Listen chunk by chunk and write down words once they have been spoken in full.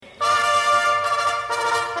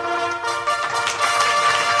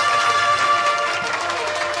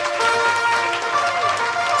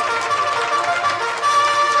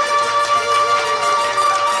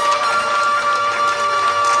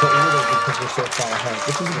So far ahead,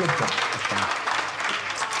 which is a good thing.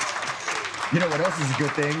 You know what else is a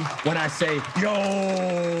good thing? When I say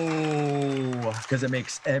yo, because it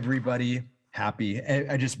makes everybody happy.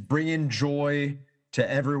 I just bring in joy to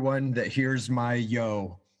everyone that hears my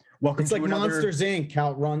yo. Welcome It's to like another Monsters Inc.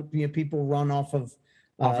 How people run off of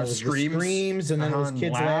screams, and then it was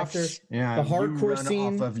kids' laughter. Yeah, the hardcore run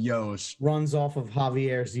scene off of yos. runs off of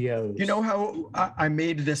Javier's yos. You know how I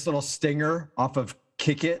made this little stinger off of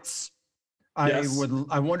Kick-Its? Yes.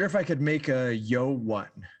 I wonder if I could make a yo one.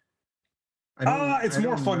 It's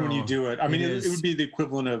more fun when you do it. I mean, it would be the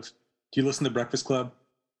equivalent of, do you listen to Breakfast Club?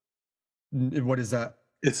 What is that?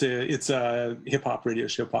 It's a hip hop radio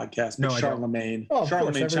show podcast. No, Charlemagne. Oh,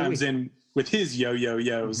 Charlemagne chimes in with his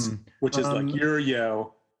yo-yo-yos, which is like your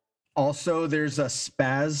yo. Also, there's a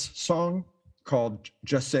Spaz song called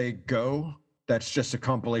Just Say Go. That's just a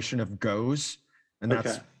compilation of goes. And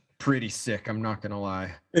that's pretty sick. I'm not going to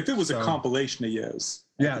lie. If it was a compilation of yos.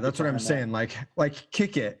 Yeah, that's what I'm saying. Like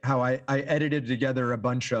Kick It, how I edited together a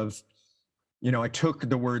bunch of, I took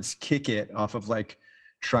the words Kick It off of like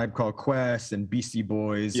Tribe Called Quest and Beastie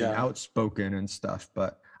Boys and Outspoken and stuff.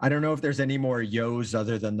 But I don't know if there's any more yos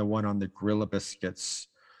other than the one on the Gorilla Biscuits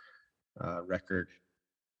record.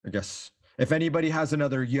 I guess if anybody has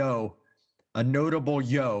another yo, a notable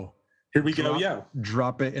yo, here we go, yo.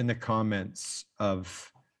 Drop it in the comments of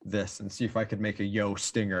this and see if I could make a yo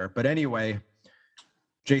stinger. But anyway,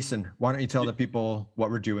 Jason, why don't you tell the people what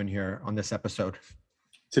we're doing here on this episode?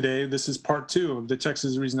 Today, this is part 2 of the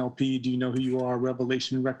Texas Reason LP, Do You Know Who You Are?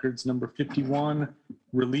 Revelation Records number 51,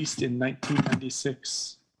 released in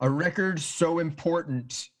 1996. A record so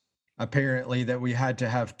important, apparently, that we had to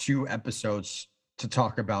have 2 episodes to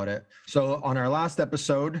talk about it. So on our last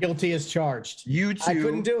episode, guilty as charged. You two, I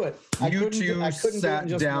couldn't do it. You two sat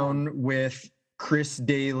down with Chris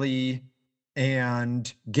Daly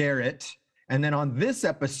and Garrett. And then on this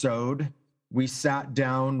episode, we sat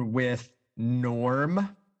down with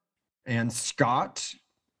Norm and Scott.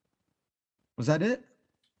 Was that it?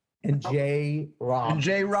 And Jay Robbins. And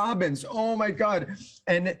Jay Robbins. Oh my God.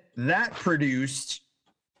 And that produced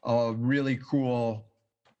a really cool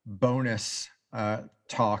bonus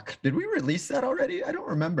talk. Did we release that already? I don't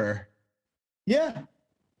remember. Yeah.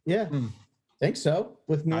 Think so.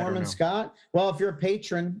 With Norm and Scott. Well, if you're a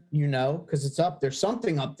patron, because it's up. There's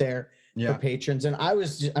something up there for patrons. And I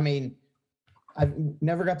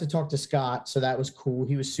never got to talk to Scott, so that was cool.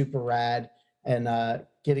 He was super rad. And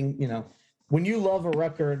getting, when you love a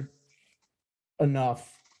record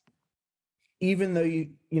enough, even though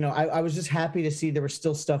I was just happy to see there was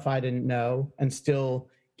still stuff I didn't know and still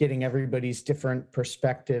getting everybody's different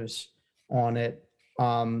perspectives on it.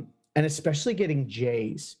 And especially getting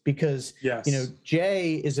Jay's, because,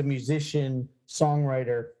 Jay is a musician,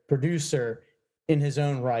 songwriter, producer in his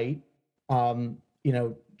own right.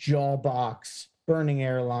 Jawbox, Burning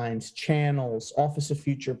Airlines, Channels, Office of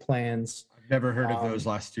Future Plans. I've never heard of those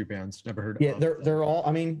last 2 bands. Never heard of them. Yeah, they're all.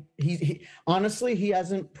 I mean, he honestly he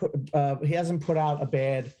hasn't put out a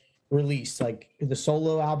bad release. Like the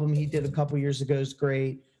solo album he did a couple years ago is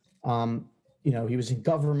great. He was in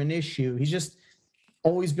Government Issue. He's just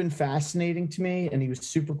always been fascinating to me, and he was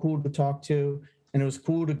super cool to talk to. And it was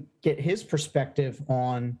cool to get his perspective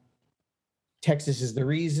on Texas Is the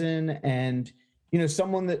Reason, and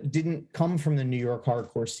someone that didn't come from the New York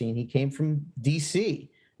hardcore scene. He came from DC,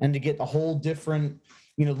 and to get a whole different,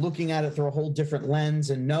 looking at it through a whole different lens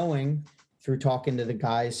and knowing through talking to the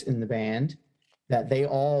guys in the band that they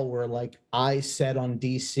all were like eyes set on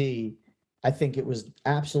DC. I think it was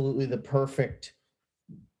absolutely the perfect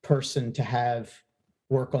person to have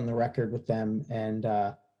work on the record with them. And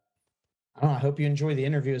I hope you enjoy the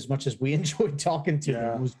interview as much as we enjoyed talking to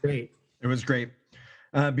them. It was great. It was great.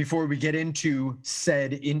 Before we get into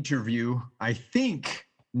said interview, I think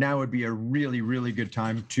now would be a really, really good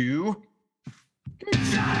time to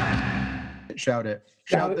shout it.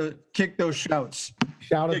 Kick those shouts.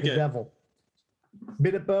 Shout at the devil.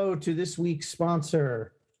 Bid a bow to this week's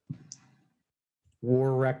sponsor,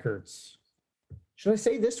 War Records. Should I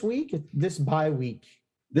say this week? This bi-week?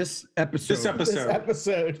 This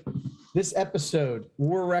episode. This episode.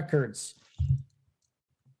 War Records.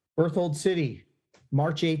 Berthold City.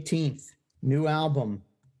 March 18th, new album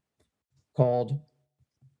called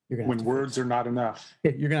When Words Are Not Enough.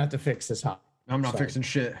 You're going to have to fix this, huh? I'm not fixing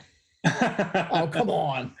shit. Oh, come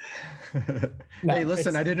on. Hey,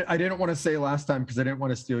 listen, I didn't want to say last time because I didn't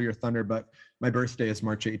want to steal your thunder, but my birthday is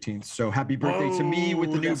March 18th. So happy birthday to me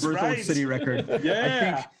with the new Berthold City record. Yeah. I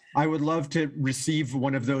think I would love to receive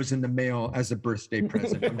one of those in the mail as a birthday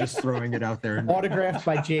present. I'm just throwing it out there. Autographed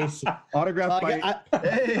by Jason.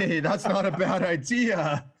 Hey, that's not a bad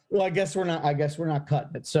idea. Well, I guess we're not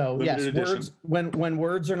cutting it. So Limited yes, edition. words when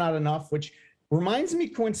words are not enough, which reminds me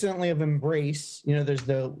coincidentally of Embrace. You know, there's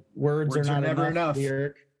the words are not never enough enough.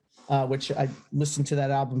 lyric, which I listened to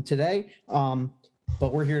that album today.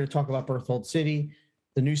 But we're here to talk about Berthold City.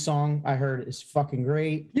 The new song I heard is fucking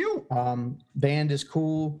great. Band is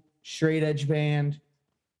cool, straight edge band,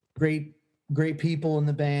 great people in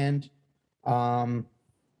the band.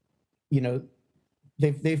 You know,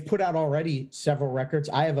 they've put out already several records.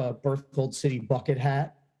 I have a Berthold City bucket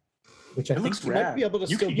hat, which I It think looks you rad. might be able to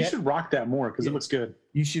You still you get. should rock that more because it looks good.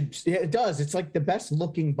 You should. Yeah, it does. It's like the best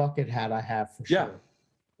looking bucket hat I have for Yeah.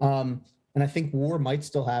 sure. And I think War might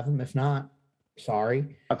still have them. If not,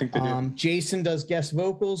 sorry. I think they do. Jason does guest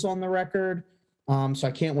vocals on the record, so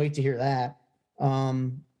I can't wait to hear that.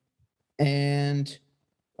 And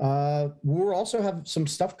we'll also have some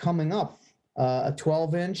stuff coming up. A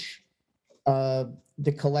 12-inch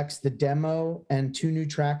that collects the demo and 2 new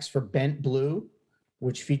tracks for Bent Blue,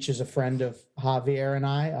 which features a friend of Javier and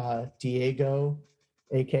I, Diego,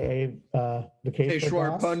 aka the Case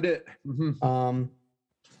Peshwar Pundit. Mhm.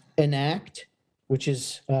 Enact, which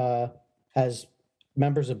is has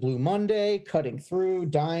members of Blue Monday, Cutting Through,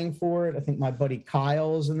 Dying for It. I think my buddy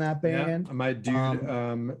Kyle is in that band. Yeah, my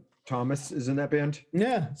dude Thomas is in that band.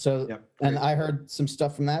 Yeah. So, Yeah, and great. I heard some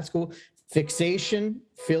stuff from that school. Fixation,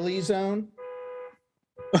 Philly Zone.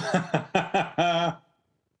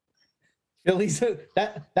 Philly Zone.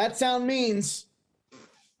 That sound means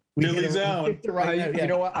we Philly hit Zone. hit the right note, yeah. You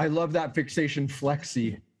know what? I love that Fixation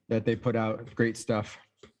Flexi that they put out. Great stuff.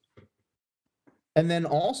 And then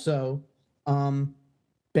also,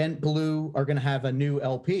 Bent Blue are going to have a new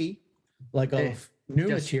LP, like Hey, of new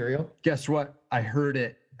guess- material. Guess what? I heard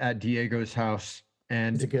it at Diego's house,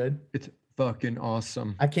 and Is it good? it's fucking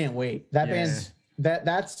awesome. I can't wait. That Yeah. band's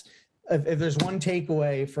that's if there's one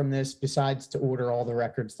takeaway from this besides to order all the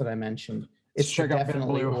records that I mentioned, it's to Check out Bent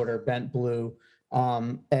definitely Blue. order Bent Blue.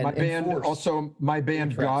 And My band Enforce. also my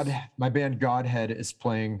band Interest. Godhead is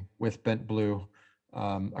playing with Bent Blue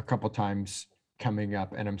a couple times coming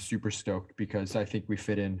up, and I'm super stoked because I think we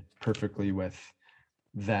fit in perfectly with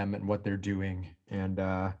them and what they're doing. And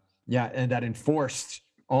and that Enforced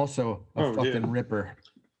also a Oh, fucking yeah. ripper.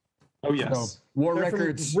 Oh, yes. So, War They're from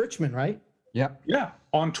Records. Richmond, right? Yep. Yeah.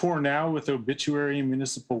 On tour now with Obituary,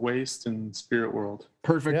 Municipal Waste, and Spirit World.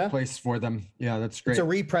 Perfect Yeah. place for them. Yeah, that's great. It's a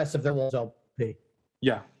repress of their old LP.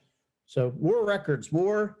 Yeah. So War Records,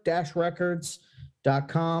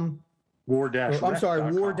 war-records.com. I'm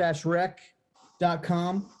sorry,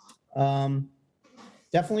 war-rec.com.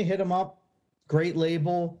 Definitely hit them up. Great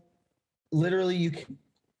label. Literally, you can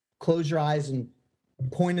close your eyes and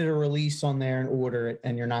point at a release on there and order it,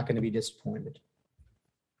 and you're not going to be disappointed.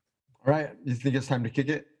 All right. You think it's time to kick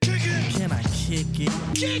it? Can I kick it?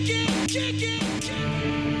 Kick it, kick it, kick it.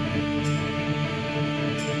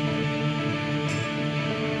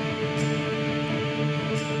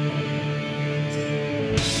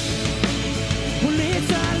 Well,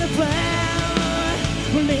 it's all about,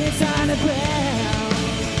 well, it's all about.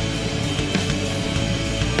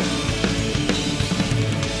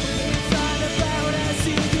 It's all about that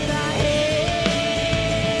secret I had,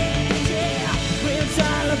 yeah. It's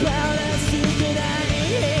all about that secret I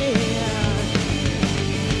had.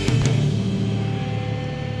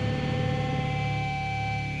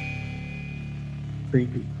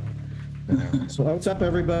 Creepy. So what's up,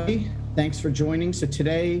 everybody? Thanks for joining. So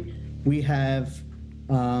today we have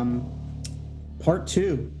part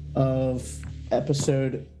 2 of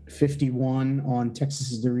episode 51 on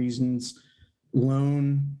Texas is the Reason's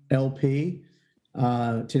Lone LP.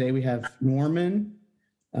 Today we have Norman,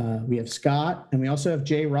 we have Scott, and we also have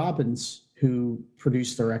Jay Robbins, who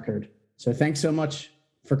produced the record. So thanks so much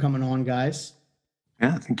for coming on, guys.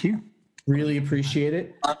 Yeah, thank you. Really appreciate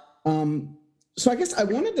it. So I guess I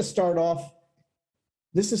wanted to start off.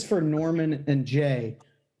 This is for Norman and Jay.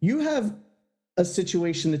 You have a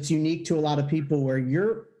situation that's unique to a lot of people where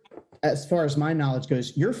you're, as far as my knowledge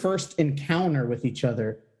goes, your first encounter with each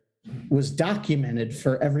other was documented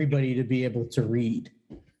for everybody to be able to read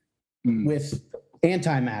with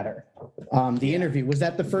Antimatter. The interview, was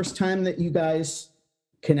that the first time that you guys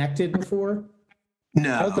connected before?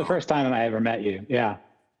 That was the No. first time I ever met you. Yeah.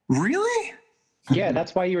 Really? Yeah,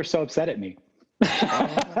 that's why you were so upset at me.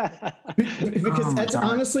 Because Oh my that's God.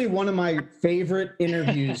 honestly one of my favorite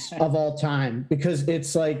interviews of all time, because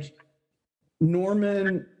it's like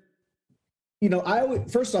Norman, you know,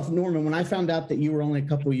 first off, Norman, when I found out that you were only a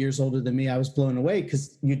couple of years older than me, I was blown away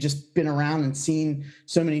because you'd just been around and seen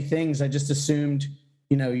so many things. I just assumed,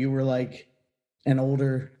 you know, you were like an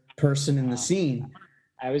older person in the scene.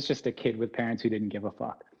 I was just a kid with parents who didn't give a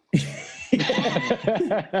fuck.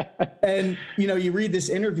 And, you know, you read this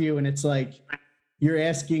interview and it's like, you're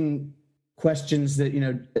asking questions that, you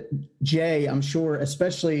know, Jay, I'm sure,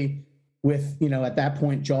 especially with, you know, at that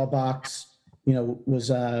point, Jawbox, you know,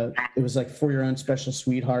 it was like For Your Own Special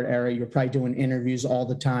Sweetheart era. You're probably doing interviews all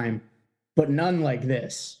the time, but none like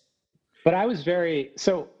this. But I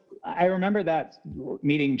remember that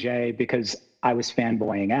meeting Jay because I was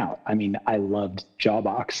fanboying out. I mean, I loved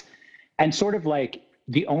Jawbox, and sort of like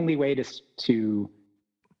the only way to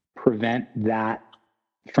prevent that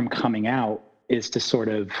from coming out is to sort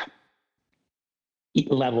of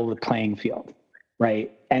level the playing field,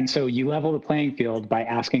 right? And so you level the playing field by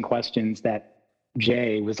asking questions that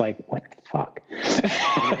Jay was like, "What the fuck?"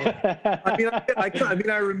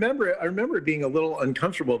 I remember it being a little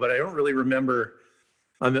uncomfortable, but I don't really remember.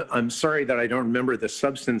 I'm sorry that I don't remember the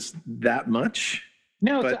substance that much.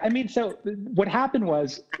 No, but... so what happened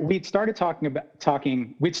was we'd started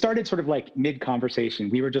we'd started sort of like mid-conversation.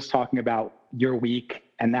 We were just talking about your week,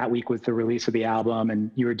 and that week was the release of the album,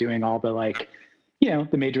 and you were doing all the, like, you know,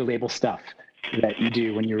 the major label stuff that you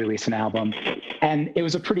do when you release an album. And it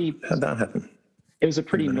was a pretty... How'd that happen? It was a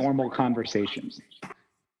pretty normal conversation.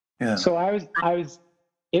 Yeah. So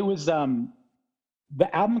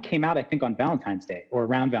the album came out, I think, on Valentine's Day or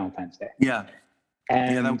around Valentine's Day. Yeah.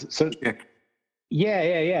 And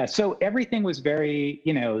yeah. So everything was very,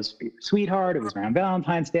 you know, it was Sweetheart. It was around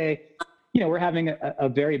Valentine's Day. You know, we're having a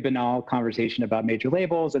very banal conversation about major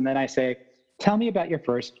labels. And then I say, "Tell me about your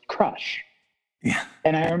first crush." Yeah.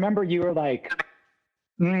 And I remember you were like,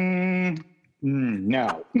 no.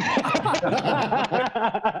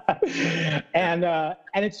 And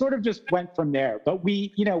it sort of just went from there. But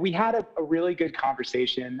we had a really good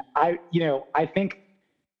conversation. I think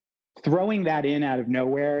throwing that in out of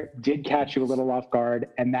nowhere did catch you a little off guard,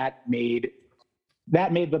 and that made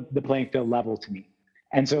the playing field level to me.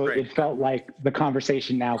 And so Right. It felt like the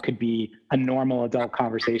conversation now could be a normal adult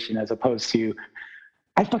conversation as opposed to,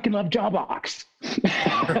 "I fucking love Jawbox."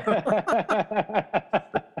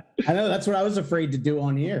 I know, that's what I was afraid to do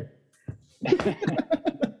on here.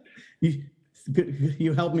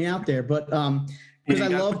 You helped me out there, but because I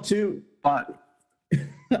love too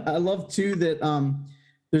that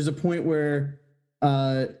there's a point where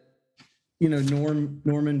you know,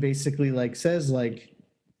 Norman basically like says like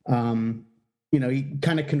you know, he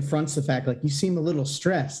kind of confronts the fact like, "You seem a little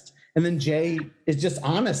stressed." And then Jay is just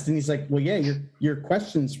honest, and he's like, "Well, yeah, your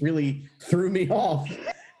questions really threw me off."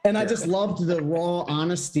 And I just loved the raw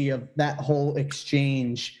honesty of that whole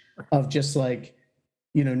exchange of just like,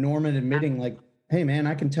 you know, Norman admitting like, "Hey man,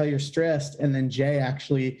 I can tell you're stressed." And then Jay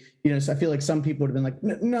actually, you know, so I feel like some people would have been like,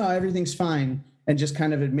 "No, everything's fine," and just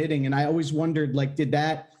kind of admitting. And I always wondered, like, did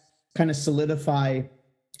that kind of solidify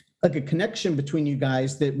like a connection between you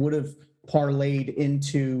guys that would have parlayed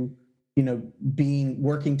into, you know,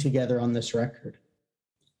 working together on this record?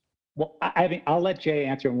 Well, I mean, I'll let Jay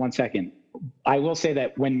answer in 1 second. I will say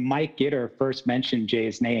that when Mike Gitter first mentioned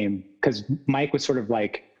Jay's name, because Mike was sort of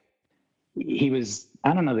like,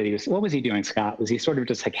 what was he doing, Scott? Was he sort of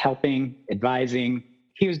just like helping, advising?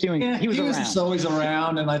 He was doing, yeah, he was just always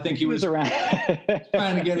around. And I think he was around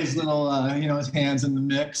trying to get his little, you know, his hands in the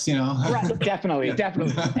mix, you know? Right, definitely.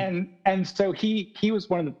 And so he was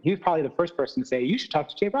he was probably the first person to say, "You should talk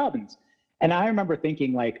to Jay Robbins." And I remember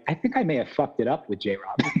thinking, like, I think I may have fucked it up with Jay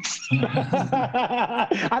Robbins.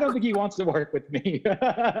 I don't think he wants to work with me.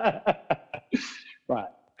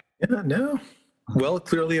 But Yeah, no. Well,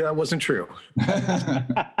 clearly that wasn't true.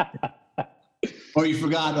 Or you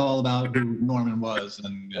forgot all about who Norman was,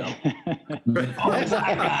 and you know.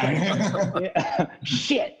 yeah.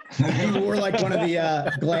 Shit. You wore like one of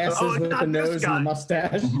the glasses with the nose and the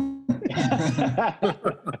mustache.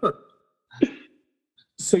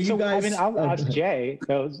 So you guys, I mean, I'll ask Jay.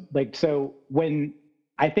 So when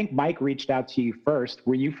I think Mike reached out to you first,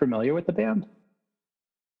 were you familiar with the band?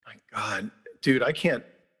 My God, dude, I can't.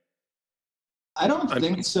 I don't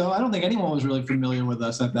think so. I don't think anyone was really familiar with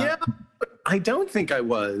us at that. Yeah, I don't think I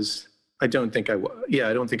was. Yeah, I don't think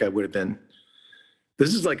I would have been.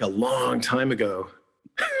 This is like a long time ago.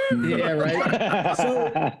 Yeah, right.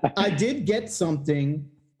 So I did get something,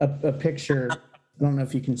 a picture. I don't know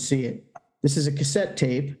if you can see it. This is a cassette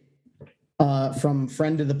tape from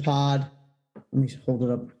friend of the pod. Let me hold it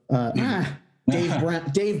up.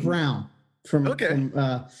 Dave Brown from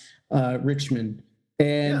Richmond,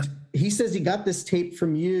 and he says he got this tape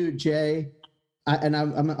from you, Jay.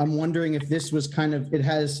 I'm wondering if this was kind of,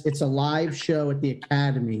 it's a live show at the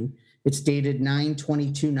Academy. It's dated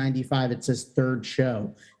 9/22/95. It says third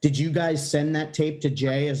show. Did you guys send that tape to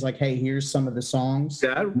Jay as like, "Hey, here's some of the songs"?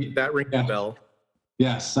 That rings a bell.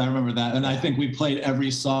 Yes, I remember that. And I think we played every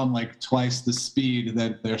song like twice the speed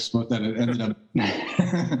that that it ended up.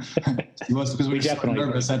 It was because we were so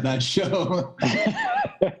nervous at that show.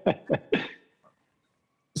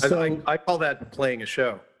 I call that playing a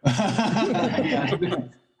show.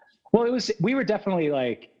 Well, we were definitely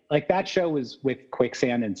like that show was with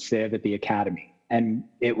Quicksand and Civ at the Academy. And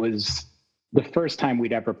it was the first time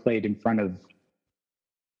we'd ever played in front of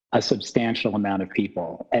a substantial amount of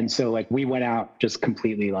people. And so like we went out just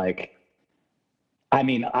completely like, I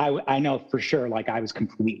mean, I know for sure, like I was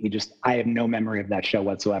completely just, I have no memory of that show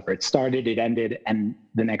whatsoever. It started, it ended, and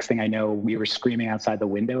the next thing I know, we were screaming outside the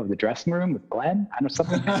window of the dressing room with Glenn. I don't know,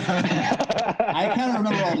 something. I kind of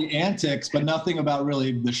remember all the antics, but nothing about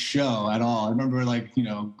really the show at all. I remember like, you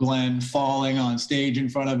know, Glenn falling on stage in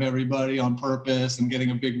front of everybody on purpose and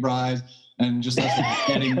getting a big prize, and just us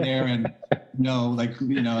getting there and, you know, like,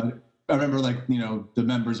 you know, I remember like, you know, the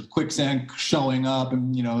members of Quicksand showing up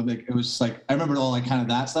and, you know, like, it was like, I remember all like kind of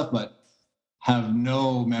that stuff, but have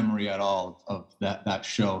no memory at all of that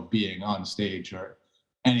show being on stage or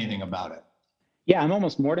anything about it. Yeah, I'm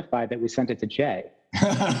almost mortified that we sent it to Jay.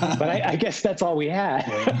 But I guess that's all we had.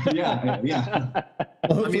 Yeah.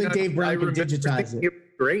 Well, hopefully Dave Brown can digitize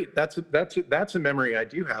it. Great. That's a memory I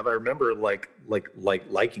do have. I remember like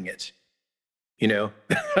liking it. You know,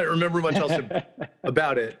 I don't remember much else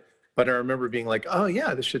about it, but I remember being like, oh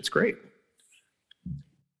yeah, this shit's great.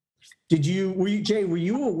 Jay, were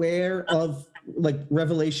you aware of like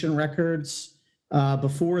Revelation Records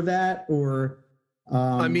before that, or?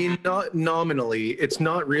 I mean, not nominally. It's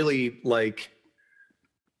not really like,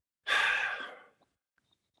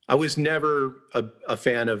 I was never a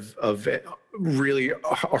fan of really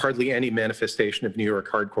hardly any manifestation of New York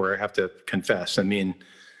hardcore, I have to confess. I mean,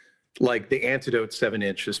 like the Antidote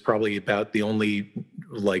 7-inch is probably about the only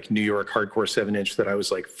like New York hardcore 7-inch that I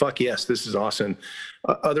was like, fuck yes, this is awesome.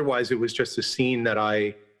 Otherwise, it was just a scene that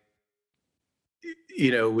I,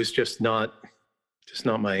 you know, was just not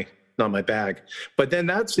my bag. But then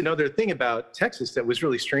that's another thing about Texas that was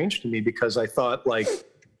really strange to me, because I thought like,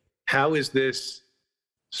 how is this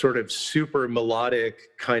sort of super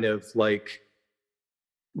melodic kind of like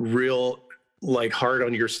real, like hard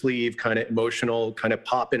on your sleeve, kind of emotional, kind of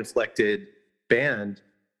pop inflected band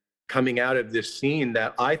coming out of this scene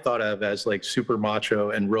that I thought of as like super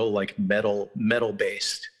macho and real like metal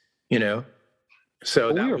based, you know? So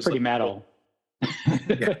well, that we were was pretty like, metal.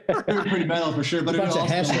 Yeah. We were pretty metal for sure, but it was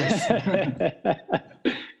also,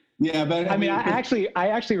 yeah, but I mean, I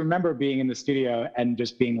actually remember being in the studio and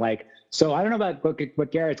just being like, so I don't know about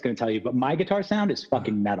what Garrett's going to tell you, but my guitar sound is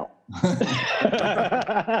fucking metal.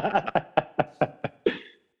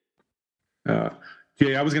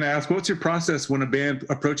 Jay, I was going to ask, what's your process when a band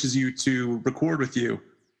approaches you to record with you?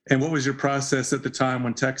 And what was your process at the time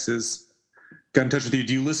when Texas got in touch with you?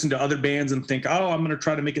 Do you listen to other bands and think, oh, I'm going to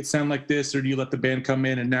try to make it sound like this? Or do you let the band come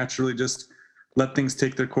in and naturally just let things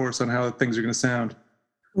take their course on how things are going to sound?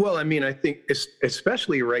 Well, I mean, I think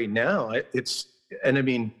especially right now, and I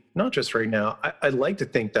mean, not just right now, I like to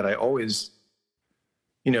think that I always,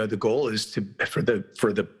 you know, the goal is for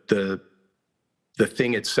the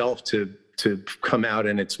thing itself to come out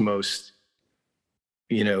in its most,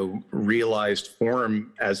 you know, realized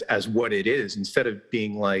form as what it is, instead of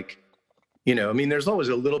being like, you know, I mean, there's always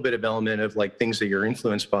a little bit of element of like things that you're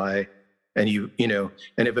influenced by, and you know,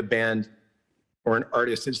 and if a band or an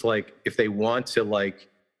artist is like, if they want to like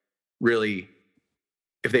really,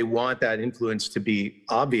 if they want that influence to be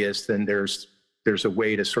obvious, then there's a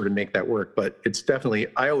way to sort of make that work. But it's definitely,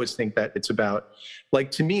 I always think that it's about, like,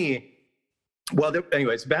 to me, well,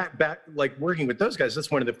 anyways, back like working with those guys, that's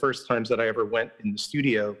one of the first times that I ever went in the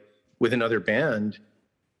studio with another band.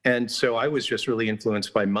 And so I was just really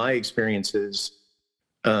influenced by my experiences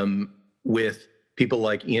with people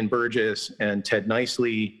like Ian Burgess and Ted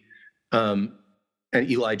Nicely and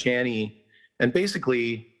Eli Janney, and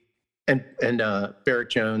basically, and Barrick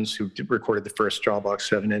Jones, who recorded the first Jawbox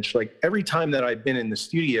 7-inch. Like every time that I've been in the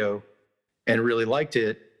studio and really liked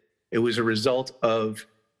it, it was a result of,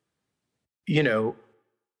 you know,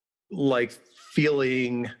 like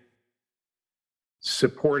feeling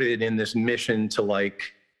supported in this mission to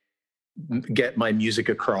like get my music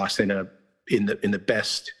across in the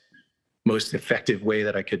best, most effective way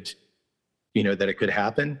that I could, you know, that it could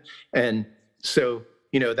happen. And so,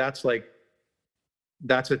 you know, that's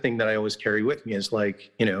a thing that I always carry with me, is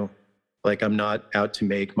like, you know, like I'm not out to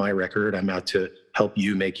make my record, I'm out to help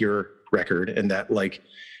you make your record. And that, like,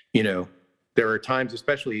 you know, there are times,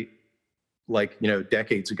 especially like, you know,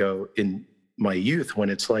 decades ago in my youth, when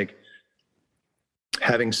it's like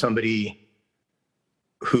having somebody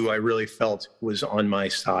who I really felt was on my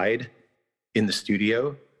side in the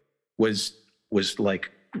studio was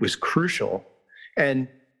crucial. And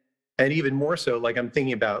even more so, like I'm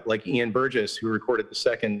thinking about like Ian Burgess, who recorded the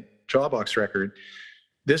second Jawbox record.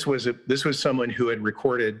 This was someone who had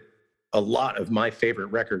recorded a lot of my favorite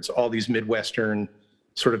records, all these Midwestern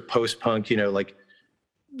sort of post-punk, you know, like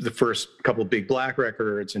the first couple Big Black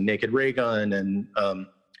records and Naked Raygun and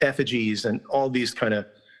Effigies and all these kind of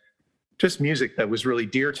just music that was really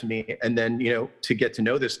dear to me. And then, you know, to get to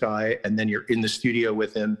know this guy, and then you're in the studio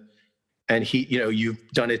with him, and he, you know, you've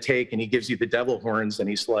done a take and he gives you the devil horns, and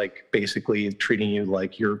he's like basically treating you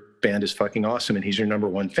like your band is fucking awesome and he's your number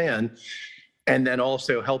one fan. And then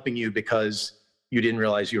also helping you because you didn't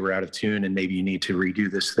realize you were out of tune and maybe you need to redo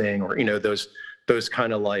this thing, or, you know, those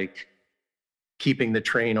kind of like keeping the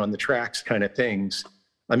train on the tracks kind of things.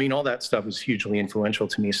 I mean, all that stuff was hugely influential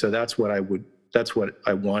to me. So that's what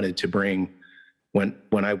I wanted to bring when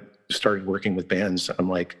I started working with bands. I'm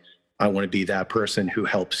like, I want to be that person who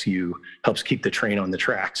helps keep the train on the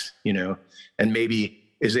tracks, you know, and maybe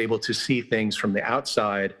is able to see things from the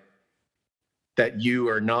outside that you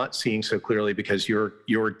are not seeing so clearly because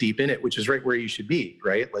you're deep in it, which is right where you should be,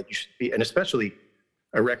 right? Like you should be, and especially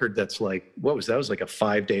a record that's like, that was like a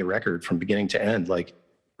 5-day record from beginning to end, like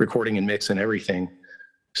recording and mix and everything.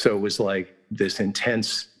 So it was like this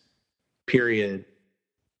intense period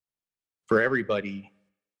for everybody,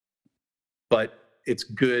 but it's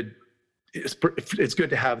good. It's good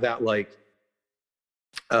to have that like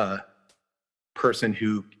person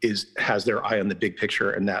who has their eye on the big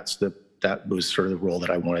picture, and that was sort of the role that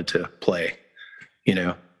I wanted to play, you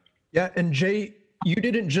know? Yeah. And Jay, you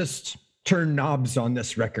didn't just turn knobs on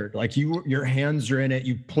this record. Like your hands are in it.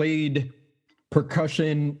 You played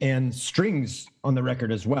percussion and strings on the record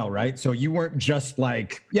as well, right? So you weren't just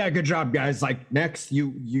like, yeah, good job, guys. Like next,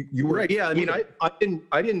 you were right. Yeah, I mean,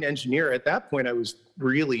 I didn't engineer at that point. I was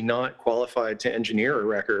really not qualified to engineer a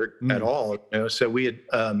record at all. You know, so we had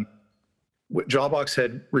Jawbox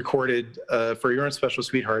had recorded For Your Own Special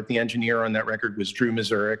Sweetheart. The engineer on that record was Drew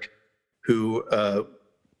Mazurik, who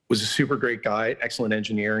was a super great guy, excellent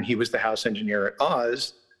engineer, and he was the house engineer at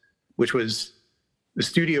Oz, which was the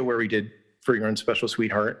studio where we did For Your Own Special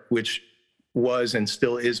Sweetheart, which was and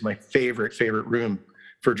still is my favorite room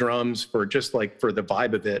for drums, for just like for the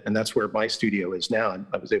vibe of it. And that's where my studio is now. And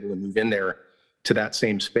I was able to move in there to that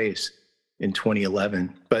same space in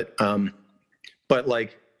 2011. But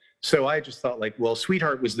like, so I just thought like, well,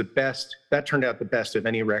 Sweetheart was the best. That turned out the best of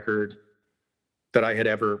any record that I had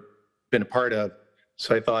ever been a part of.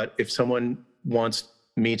 So I thought if someone wants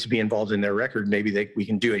me to be involved in their record, maybe we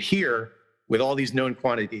can do it here with all these known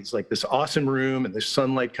quantities, like this awesome room and there's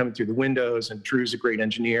sunlight coming through the windows, and Drew's a great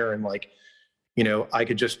engineer. And like, you know, I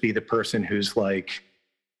could just be the person who's like,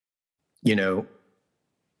 you know,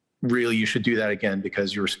 really, you should do that again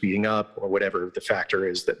because you're speeding up, or whatever the factor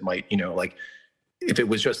is that might, you know, like if it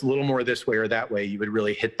was just a little more this way or that way, you would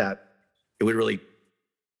really hit that. It would really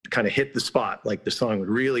kind of hit the spot. Like the song would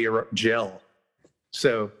really gel.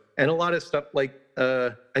 So, and a lot of stuff like,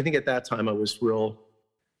 I think at that time I was real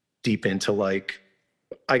deep into like,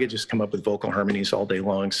 I could just come up with vocal harmonies all day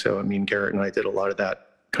long. So, I mean, Garrett and I did a lot of that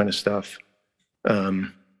kind of stuff.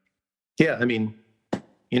 Yeah, I mean,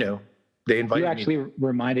 you know, they invited me. You actually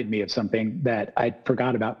reminded me of something that I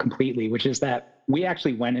forgot about completely, which is that we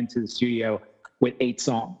actually went into the studio with 8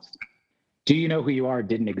 songs. Do You Know Who You Are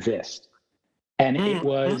didn't exist. And it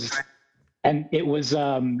was,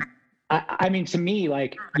 I mean, to me,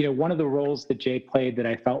 like, you know, one of the roles that Jay played that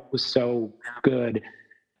I felt was so good.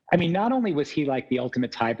 I mean, not only was he like the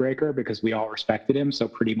ultimate tiebreaker because we all respected him. So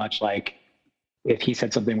pretty much like if he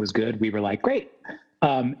said something was good, we were like, great.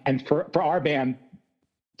 And for our band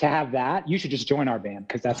to have that, you should just join our band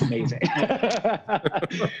because that's amazing.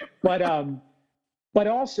 But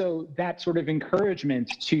also that sort of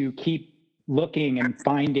encouragement to keep looking and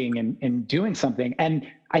finding and doing something. And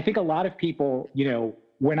I think a lot of people, you know,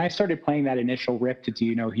 when I started playing that initial riff to Do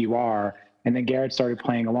You Know Who You Are, and then Garrett started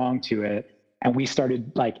playing along to it, and we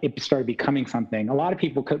started like, it started becoming something, a lot of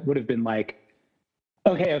people would have been like,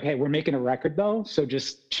 okay, we're making a record though, so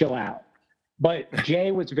just chill out. But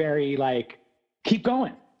Jay was very like, keep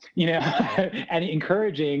going, you know, and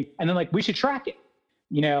encouraging, and then like, we should track it,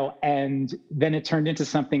 you know, and then it turned into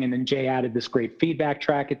something, and then Jay added this great feedback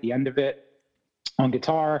track at the end of it on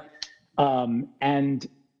guitar. And,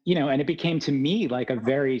 you know, and it became to me like a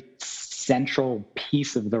very central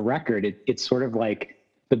piece of the record. It's sort of like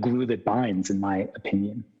the glue that binds, in my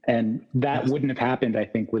opinion. And that wouldn't have happened, I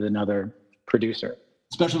think, with another producer.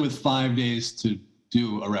 Especially with 5 days to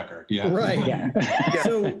do a record. Yeah. Right. Yeah. Yeah,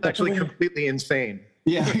 so actually completely insane.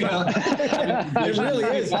 Yeah, you know, It really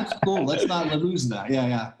is. That's cool. Let's not lose that.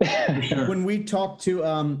 Yeah, for sure. When we talked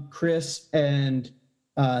to Chris and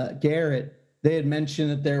Garrett, they had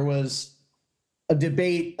mentioned that there was a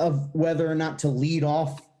debate of whether or not to lead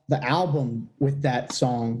off the album with that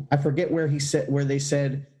song. I forget where they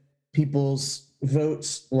said people's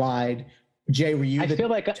votes lied. Jay, were you I the feel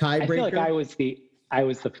like tiebreaker? I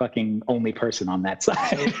was the fucking only person on that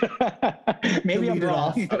side. Maybe I'm lead it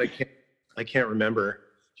off. wrong. But I can't remember.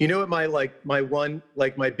 You know what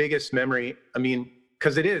my biggest memory, I mean,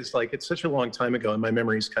 because it is like it's such a long time ago and my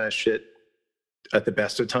memory's kind of shit at the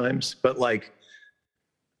best of times, but like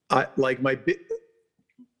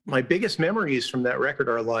my biggest memories from that record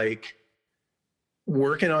are like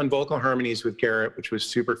working on vocal harmonies with Garrett, which was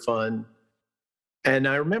super fun. And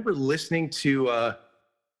I remember listening to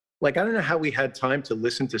I don't know how we had time to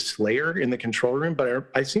listen to Slayer in the control room, but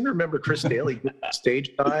I seem to remember Chris Daly did a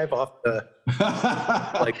stage dive off the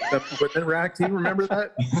equipment rack. Do you remember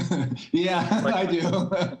that? Yeah, I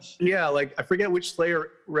do. Yeah, like I forget which Slayer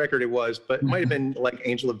record it was, but it might have been like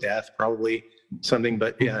Angel of Death, probably something.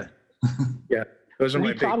 But yeah. Those are We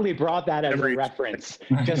my probably brought that as memories. a reference,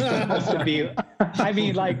 just to be. I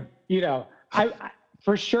mean, like, you know, I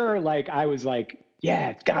for sure, like, I was like, yeah,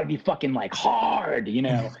 it's got to be fucking like hard, you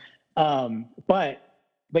know. But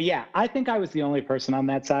yeah, I think I was the only person on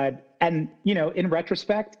that side, and you know, in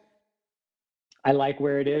retrospect, I like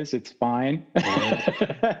where it is. It's fine,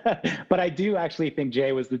 but I do actually think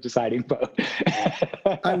Jay was the deciding vote.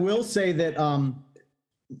 I will say that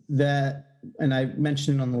and I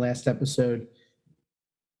mentioned it on the last episode,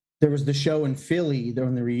 there was the show in Philly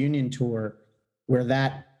during the reunion tour where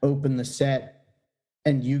that opened the set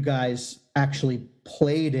and you guys actually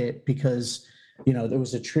played it because, you know, there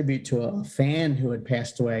was a tribute to a fan who had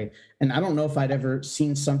passed away. And I don't know if I'd ever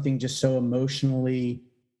seen something just so emotionally,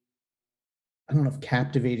 I don't know if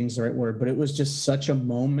captivating is the right word, but it was just such a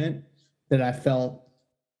moment that I felt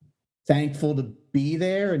thankful to be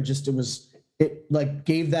there. And just, it like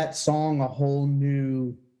gave that song a whole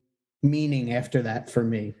new meaning after that for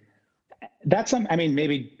me. That's I mean,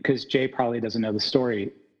 maybe because Jay probably doesn't know the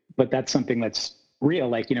story, but that's something that's real.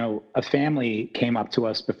 Like, you know, a family came up to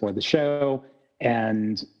us before the show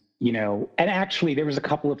and, you know, and actually there was a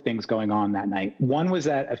couple of things going on that night. One was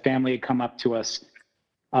that a family had come up to us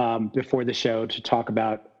before the show to talk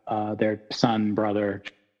about their son, brother,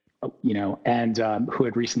 you know, and who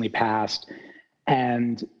had recently passed,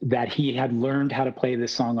 and that he had learned how to play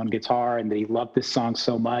this song on guitar and that he loved this song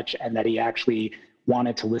so much and that he actually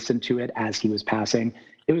wanted to listen to it as he was passing.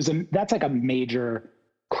 That's like a major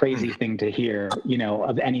crazy thing to hear, you know,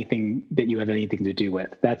 of anything that you have anything to do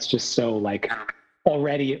with. That's just so like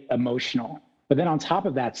already emotional. But then on top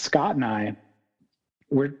of that, Scott and I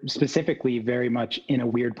were specifically very much in a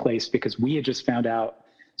weird place because we had just found out.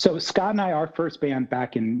 So Scott and I, our first band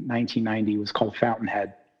back in 1990 was called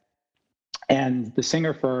Fountainhead. And the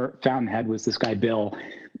singer for Fountainhead was this guy, Bill.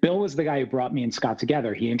 Bill was the guy who brought me and Scott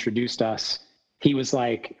together. He introduced us. He was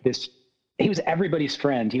like he was everybody's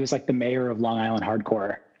friend. He was like the mayor of Long Island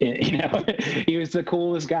hardcore. You know, he was the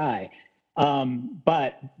coolest guy.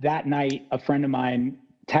 But that night, a friend of mine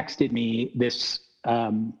texted me this,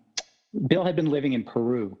 Bill had been living in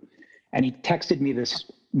Peru, and he texted me this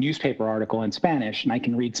newspaper article in Spanish, and I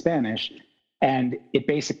can read Spanish. And it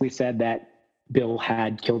basically said that Bill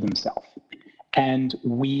had killed himself. And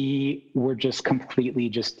we were just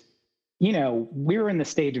completely you know, we were in the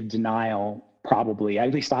stage of denial, probably,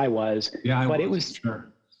 at least I was. Yeah, but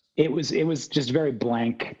sure. It was just very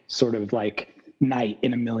blank sort of like night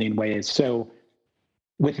in a million ways. So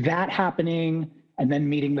with that happening and then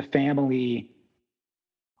meeting the family,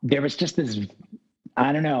 there was just this,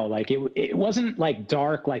 I don't know, like it wasn't like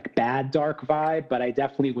dark, like bad dark vibe, but I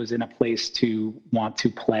definitely was in a place to want to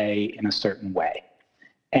play in a certain way.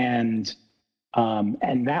 And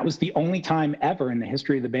that was the only time ever in the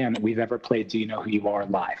history of the band that we've ever played Do You Know Who You Are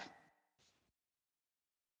live.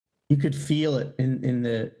 You could feel it in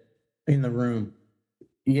the room.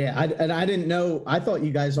 Yeah, I didn't know. I thought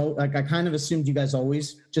you guys like I kind of assumed you guys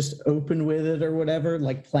always just opened with it or whatever,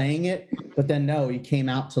 like playing it. But then no, you came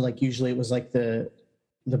out to like usually it was like the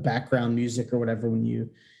background music or whatever when you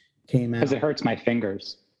came out. Because it hurts my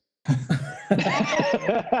fingers.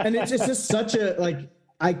 And it's just such a like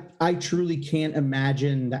I truly can't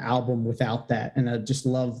imagine the album without that. And I just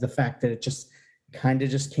love the fact that it just kind of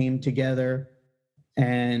just came together.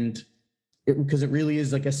 And because it really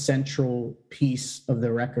is like a central piece of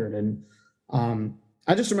the record. And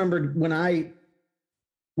I just remembered when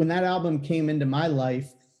that album came into my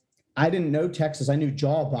life, I didn't know Texas. I knew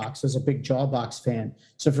Jawbox. I was a big Jawbox fan.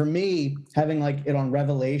 So for me, having like it on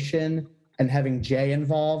Revelation and having Jay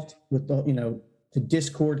involved with the, the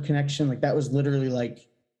Discord connection, like that was literally like,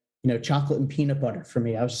 chocolate and peanut butter for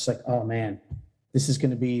me. I was just like, oh man, this is going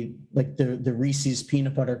to be like the Reese's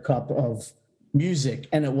peanut butter cup of music.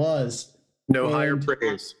 And it was. No higher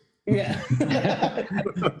praise. Yeah.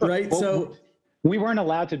 Right. Well, so we weren't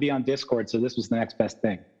allowed to be on Discord, so this was the next best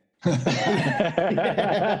thing.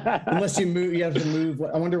 Unless you move, you have to move.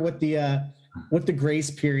 I wonder what the grace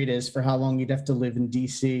period is for how long you'd have to live in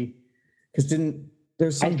DC. Because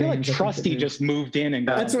there's some I feel like bands Trusty just moved in and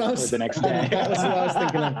got That's what I was the next day. That's what I was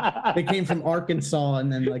thinking of. They came from Arkansas and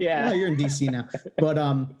then like, Yeah. oh, you're in DC now. But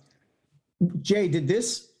Jay, did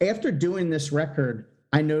this after doing this record?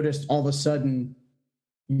 I noticed all of a sudden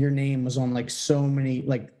your name was on like so many,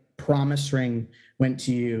 like Promise Ring went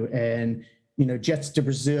to you, and Jets to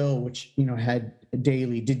Brazil, which had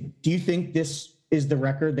Daily. Do you think this is the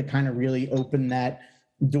record that kind of really opened that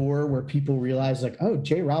door where people realize like, oh,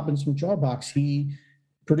 Jay Robbins from Jawbox, he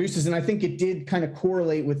produces? And I think it did kind of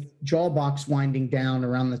correlate with Jawbox winding down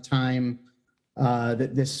around the time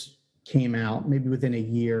that this came out, maybe within a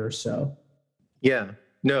year or so. Yeah,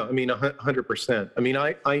 no, I mean, 100%. I mean,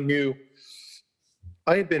 I knew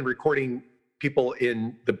I had been recording people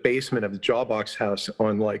in the basement of the Jawbox house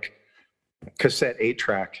on like cassette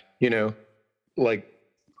 8-track, like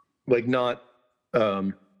not,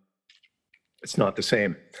 it's not the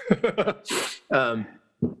same.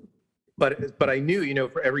 But I knew,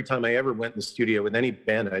 for every time I ever went in the studio with any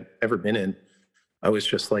band I'd ever been in, I was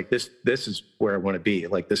just like, this is where I want to be.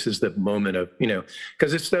 Like, this is the moment of,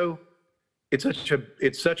 because it's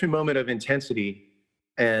such a moment of intensity,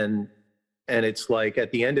 and it's like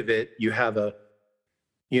at the end of it, you have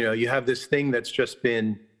you have this thing that's just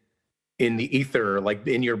been in the ether, like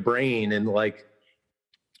in your brain, and like,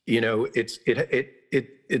 it's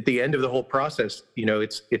at the end of the whole process,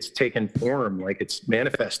 it's taken form, like it's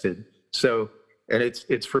manifested. So, and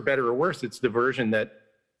it's for better or worse, it's the version that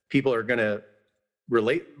people are going to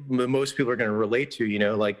most people are going to relate to,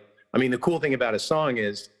 like, I mean, the cool thing about a song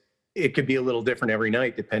is it could be a little different every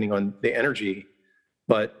night depending on the energy,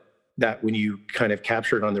 but that when you kind of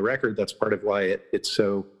capture it on the record, that's part of why it's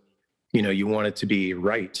so, you want it to be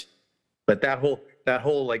right. But that whole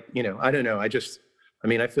like, I don't know. I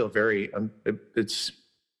feel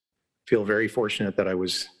very fortunate that I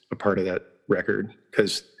was a part of that record,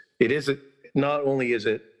 because not only is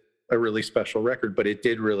it a really special record, but it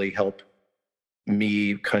did really help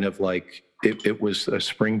me kind of like, it was a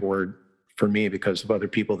springboard for me because of other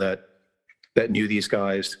people that knew these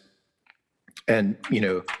guys and,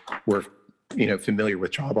 were, familiar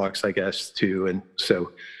with Jawbox, I guess, too. And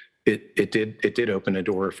so it did open a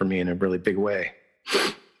door for me in a really big way.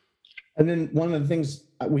 And then one of the things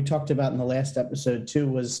we talked about in the last episode too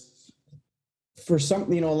was, for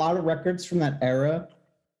some, a lot of records from that era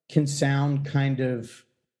can sound kind of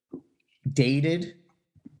dated,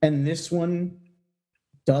 and this one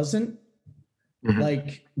doesn't. Mm-hmm.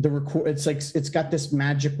 Like it's got this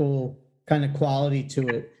magical kind of quality to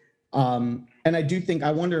it. And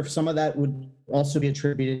I wonder if some of that would also be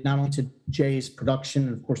attributed not only to Jay's production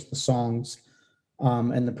and of course the songs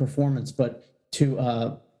and the performance, but to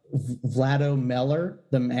Vlado Meller,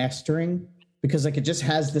 the mastering, because like it just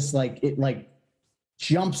has this it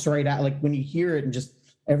jumps right out, like when you hear it and just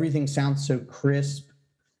everything sounds so crisp.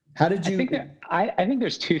 How did you? I think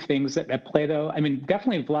there's two things at play though. I mean,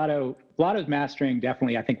 definitely Vlado's mastering.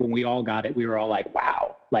 Definitely, I think when we all got it, we were all like,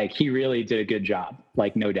 wow, like he really did a good job,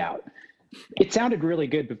 like no doubt. It sounded really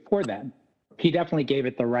good before then. He definitely gave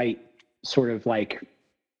it the right sort of like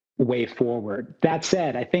way forward. That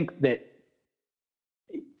said, I think that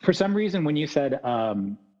for some reason when you said,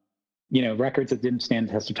 records that didn't stand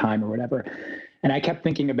the test of time or whatever, and I kept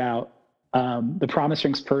thinking about the Promise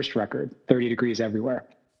Ring's first record, 30 Degrees Everywhere.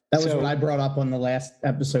 That was what I brought up on the last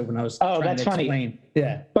episode when I was trying to explain. Funny.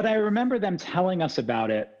 Yeah. But I remember them telling us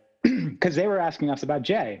about it because they were asking us about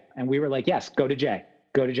Jay, and we were like, yes, go to Jay.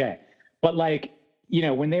 But like,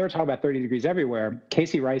 when they were talking about 30 Degrees Everywhere,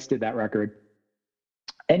 Casey Rice did that record.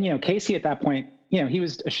 And, Casey at that point, he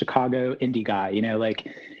was a Chicago indie guy,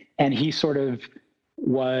 and he sort of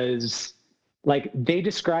was like, they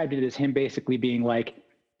described it as him basically being like,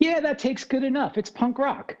 yeah, that takes good enough. It's punk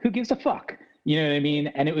rock. Who gives a fuck? You know what I mean?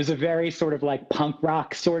 And it was a very sort of like punk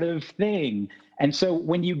rock sort of thing. And so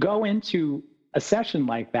when you go into a session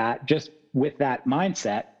like that, just with that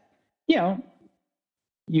mindset, you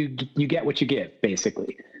get what you give,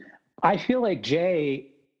 basically. I feel like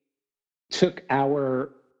Jay took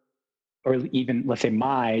our, or even let's say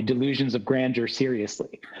my delusions of grandeur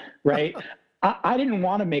seriously, right? I didn't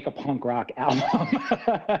want to make a punk rock album.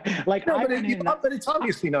 Like, No, I but, went in- but it's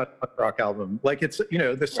obviously not a punk rock album. Like it's, you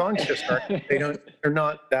know, the songs just aren't, they're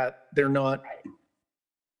not,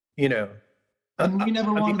 you know. And we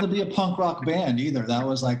never wanted to be a punk rock band either. That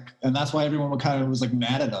was like, and that's why everyone kind of was like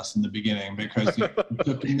mad at us in the beginning, because we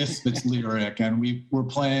took Misfits lyric and we were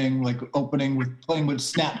playing like playing with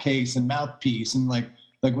Snapcase and Mouthpiece and like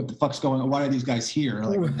what the fuck's going on? Why are these guys here?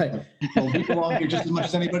 Like, Right. well, we belong here just as much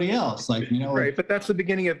as anybody else. Like, you know, Right, but that's the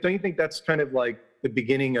beginning of, don't you think that's kind of like the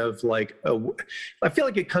beginning of like, I feel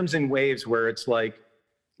like it comes in waves where it's like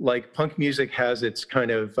punk music has its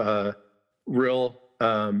kind of real,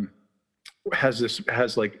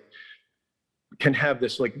 can have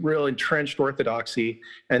this like real entrenched orthodoxy,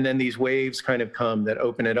 and then these waves kind of come that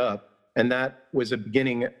open it up. And that was a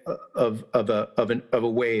beginning of a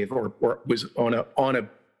wave, or was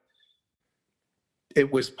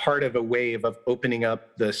it was part of a wave of opening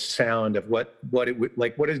up the sound of what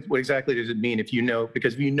exactly does it mean, if you know,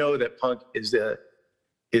 because if you know that punk is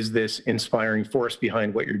this inspiring force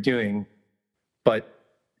behind what you're doing, but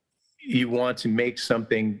you want to make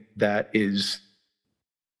something that is,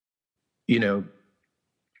 you know,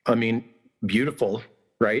 I mean, beautiful,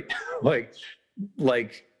 right?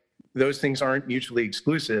 like those things aren't mutually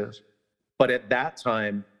exclusive, but at that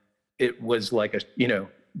time it was like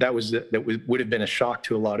that would have been a shock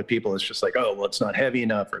to a lot of people. It's just like, oh, well, it's not heavy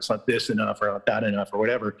enough, or it's not this enough, or not that enough, or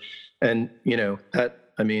whatever. And you know,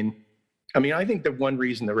 that, I mean, I think the one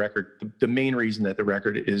reason the main reason that the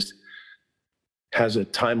record has a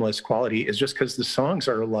timeless quality is just because the songs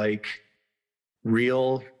are like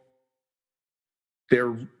real.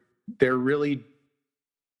 They're really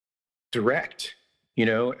direct, you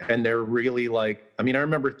know, and they're really like, I mean, I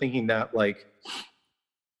remember thinking that like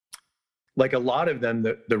a lot of them,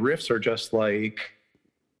 the riffs are just like,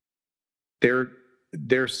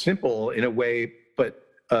 they're simple in a way, but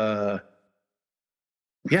yeah,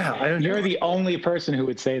 I don't know. You're the only person who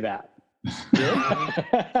would say that.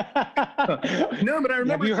 No, but I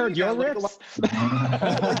remember. Have you heard your riffs?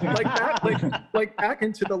 like back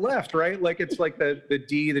and to the left, right? Like it's like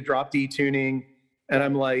the drop D tuning, and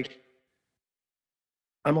I'm like,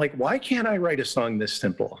 why can't I write a song this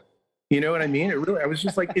simple? You know what I mean? I was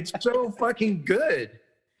just like, it's so fucking good,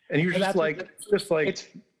 and you're just like,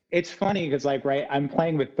 it's funny because like, right, I'm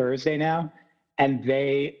playing with Thursday now, and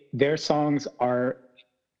their songs are.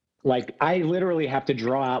 Like, I literally have to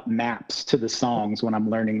draw out maps to the songs when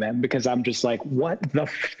I'm learning them, because I'm just like, what the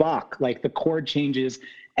fuck? Like, the chord changes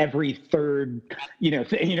every third, you know,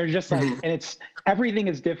 just like, and it's, everything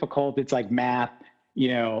is difficult. It's like math, you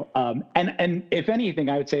know, and if anything,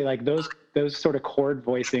 I would say like those sort of chord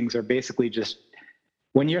voicings are basically just,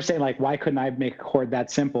 when you're saying like, why couldn't I make a chord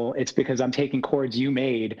that simple? It's because I'm taking chords you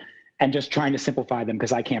made and just trying to simplify them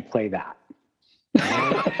because I can't play that.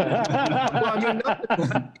 Well, I mean,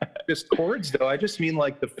 not just chords though. I just mean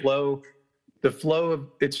like the flow of,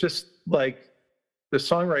 it's just like the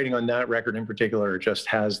songwriting on that record in particular just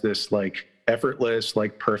has this like effortless,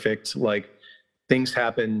 like perfect, like things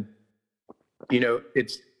happen, you know,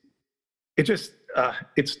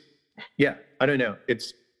 yeah, I don't know.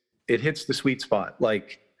 It hits the sweet spot.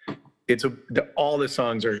 Like all the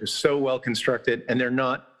songs are just so well constructed, and they're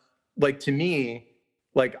not like, to me,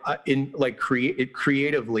 like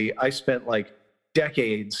creatively, I spent like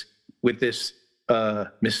decades with this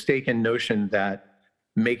mistaken notion that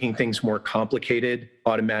making things more complicated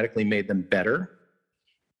automatically made them better.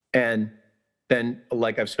 And then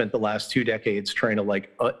like I've spent the last 2 decades trying to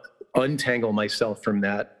like untangle myself from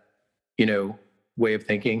that, you know, way of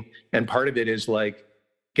thinking. And part of it is like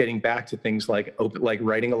getting back to things like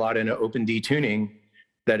writing a lot in an open D tuning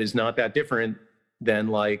that is not that different than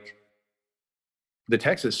like the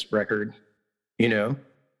Texas record, you know,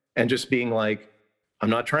 and just being like, I'm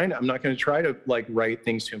not going to try to like write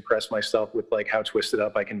things to impress myself with like how twisted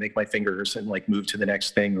up I can make my fingers and like move to the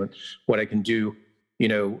next thing, or what I can do, you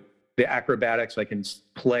know, the acrobatics I can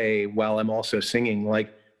play while I'm also singing.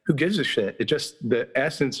 Like, who gives a shit? It just, the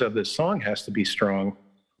essence of the song has to be strong.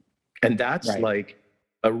 And that's right. Like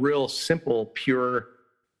a real simple, pure,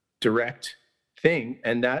 direct thing.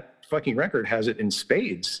 And that fucking record has it in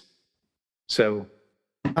spades. So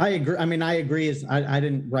I agree. I mean, I agree. I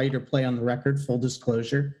didn't write or play on the record, full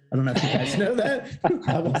disclosure. I don't know if you guys know that.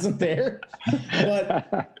 I wasn't there.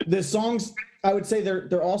 But the songs, I would say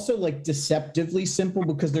they're also like deceptively simple,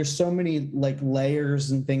 because there's so many like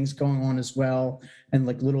layers and things going on as well, and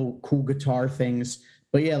like little cool guitar things.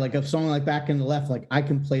 But yeah, like a song like Back in the Left, like I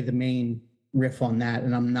can play the main riff on that,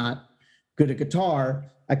 and I'm not good at guitar.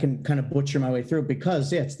 I can kind of butcher my way through it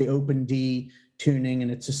because, yeah, it's the open D tuning,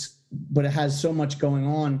 and it's just, but it has so much going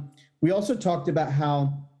on. we also talked about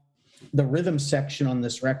how the rhythm section on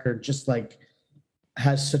this record just like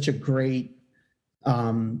has such a great,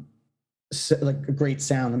 like a great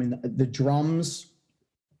sound. I mean, the drums,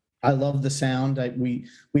 I love the sound.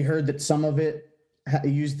 We heard that some of it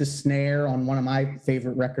used the snare on one of my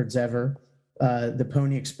favorite records ever, the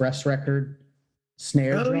Pony Express record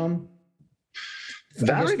snare drum.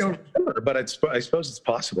 That I don't remember, but I suppose it's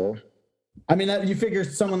possible. I mean, you figure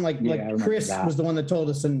someone like Chris was the one that told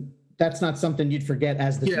us, and that's not something you'd forget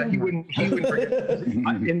as the drummer. He wouldn't forget.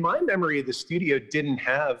 In my memory, the studio didn't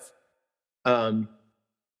have.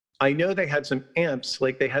 I know they had some amps,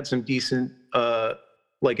 like they had some decent,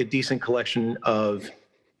 like a decent collection of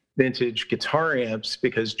vintage guitar amps,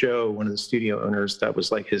 because Joe, one of the studio owners, that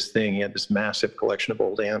was like his thing. He had this massive collection of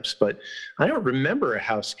old amps, but I don't remember a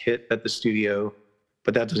house kit at the studio,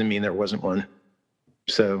 but that doesn't mean there wasn't one.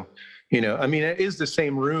 So, I mean, it is the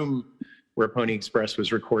same room where Pony Express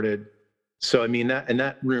was recorded. So, I mean,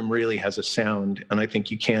 that room really has a sound, and I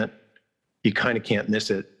think you kind of can't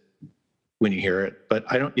miss it when you hear it. But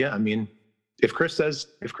I mean, if Chris says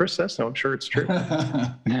so, I'm sure it's true.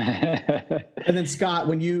 And then Scott,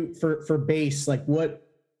 when you, for bass, like what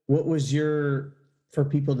was your, for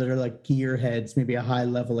people that are like gearheads, maybe a high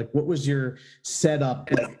level, like what was your setup,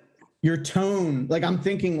 like your tone? Like I'm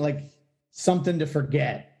thinking like Something to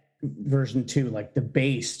Forget version 2, like the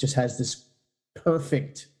bass just has this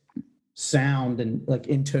perfect sound and like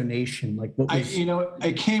intonation. Like what was,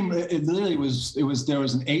 it literally was, there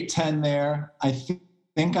was an 810 there. I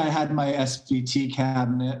think I had my SVT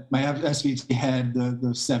cabinet, my SVT head, the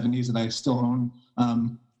 70s that I still own.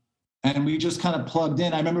 And we just kind of plugged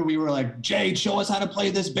in. I remember we were like, Jay, show us how to play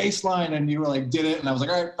this bass line. And you were like, did it. And I was like,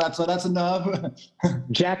 all right, that's enough.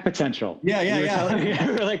 Jack Potential. Yeah. We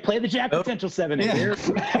were like, play the Jack Potential 7 in here.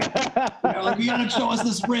 Like, you gotta show us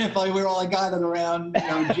this riff. Like, we were all gathered around,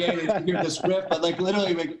 Jay, to hear this riff. But like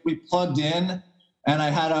literally we plugged in, and I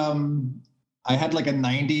had like a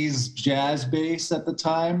 90s jazz bass at the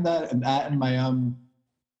time, and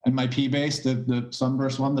my P bass, the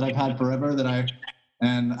Sunburst one that I've had forever,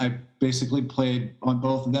 and I basically played on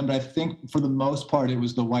both of them. But I think for the most part, it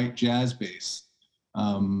was the white jazz bass.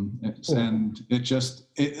 And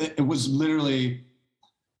it was literally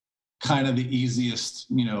kind of the easiest,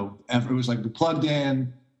 ever. It was like we plugged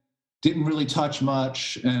in, didn't really touch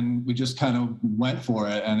much, and we just kind of went for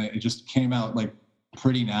it. And it just came out like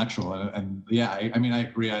pretty natural. And yeah, I mean, I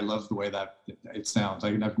agree. I love the way that it sounds.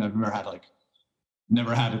 I've never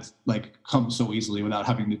had it like come so easily without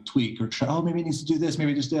having to tweak or try. Oh, maybe it needs to do this.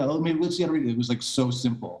 Maybe just do that. Oh, maybe let's get it. It was like so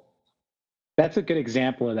simple. That's a good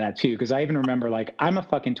example of that too, because I even remember, like, I'm a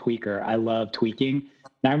fucking tweaker. I love tweaking.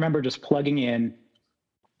 And I remember just plugging in,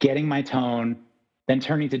 getting my tone, then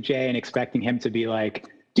turning to Jay and expecting him to be like,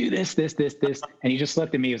 do this. And he just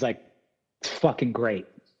looked at me. He was like, it's fucking great.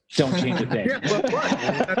 Don't change a thing.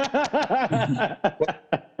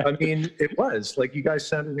 I mean, it was like, you guys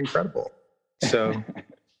sounded incredible. So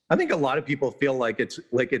I think a lot of people feel like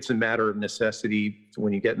it's a matter of necessity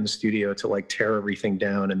when you get in the studio to like tear everything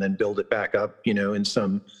down and then build it back up, in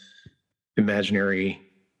some imaginary,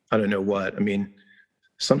 I don't know what. I mean,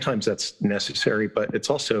 sometimes that's necessary, but it's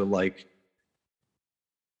also like,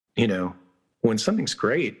 when something's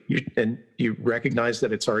great and you recognize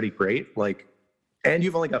that it's already great, like, and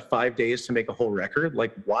you've only got 5 days to make a whole record,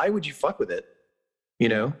 like, why would you fuck with it?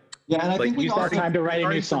 Yeah, and I think we use time to write a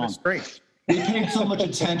new song. We paid so much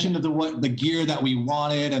attention to the gear that we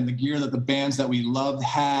wanted and the gear that the bands that we loved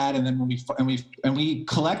had, and then when we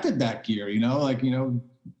collected that gear,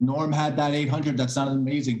 Norm had that 800 that sounded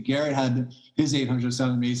amazing. Garrett had his 800 that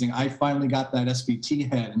sounded amazing. I finally got that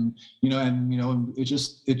SVT head, and it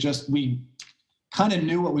just we kind of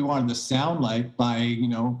knew what we wanted to sound like by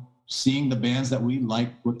seeing the bands that we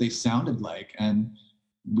liked what they sounded like, and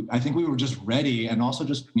I think we were just ready, and also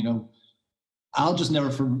just I'll just never.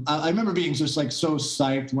 I remember being just like so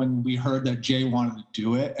psyched when we heard that Jay wanted to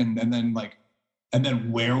do it, and then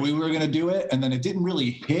where we were gonna do it, and then it didn't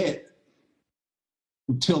really hit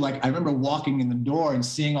until like I remember walking in the door and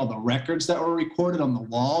seeing all the records that were recorded on the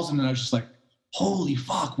walls, and then I was just like, "Holy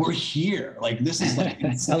fuck, we're here! Like this is like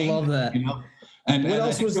insane." I love that. And what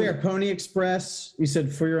else was there? Pony Express. You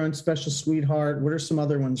said For Your Own Special Sweetheart. What are some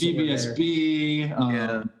other ones? GBSB.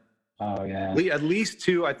 Yeah. Oh yeah. At least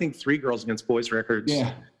 2, I think 3 Girls Against Boys records.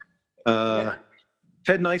 Yeah.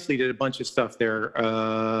 Ted Nicely did a bunch of stuff there.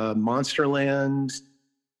 Monsterland,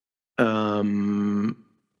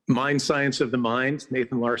 Mind Science of the Mind,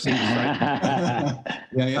 Nathan Larson.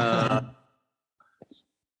 Yeah.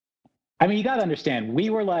 I mean, you got to understand,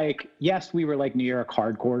 we were like, yes, we were like New York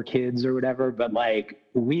hardcore kids or whatever, but like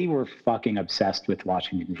we were fucking obsessed with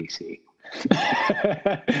Washington, D.C.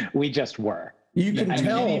 We just were. You can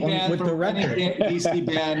tell with the record. DC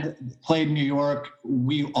band played in New York.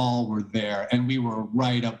 We all were there, and we were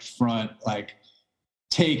right up front, like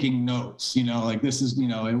taking notes. You know, like this is, you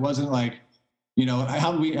know, it wasn't like, you know,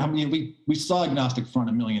 we saw Agnostic Front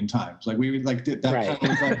a million times. Like we like did that Right.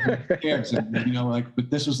 kind of was like who cares? And, you know, like, but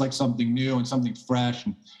this was like something new and something fresh,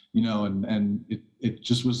 and you know, and it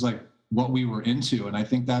just was like what we were into, and I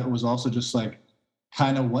think that was also just like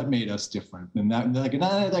kind of what made us different. And that, like, and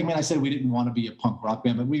I said we didn't want to be a punk rock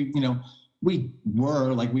band, but we, you know, we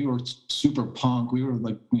were super punk. We were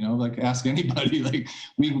like, you know, like ask anybody, like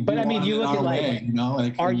we. But I mean, you look at like, way, you know,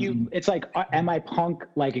 like are you? It's like, am I punk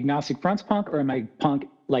like Agnostic Front's punk, or am I punk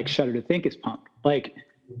like Shudder to Think is punk? Like,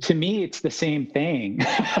 to me, it's the same thing.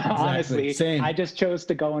 Honestly, same. I just chose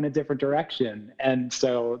to go in a different direction, and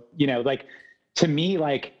so, you know, like to me,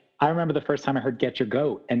 like I remember the first time I heard Get Your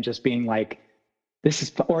Goat and just being like, this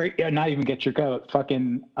is, or not even Get Your Goat,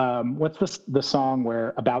 fucking, what's the song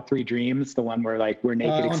where About Three Dreams, the one where like we're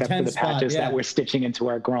naked except for the patches that we're stitching into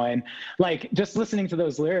our groin. Like just listening to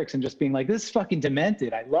those lyrics and just being like, this is fucking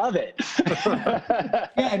demented. I love it. Yeah,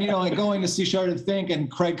 and you know, like going to see Shudder to Think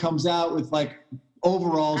and Craig comes out with like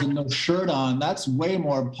overalls and no shirt on, that's way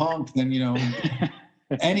more punk than, you know,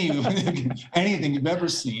 anything you've ever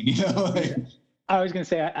seen, you know? Like, I was going to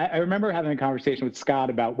say, I remember having a conversation with Scott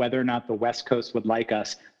about whether or not the West Coast would like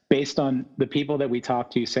us based on the people that we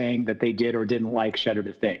talked to saying that they did or didn't like Shudder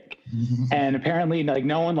to Think. And apparently, like,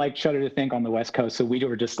 no one liked Shudder to Think on the West Coast. So we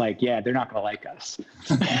were just like, yeah, they're not going to like us.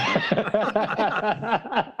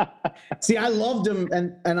 See, I loved him.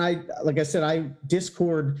 And I, like I said,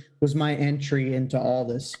 Discord was my entry into all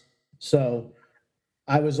this. So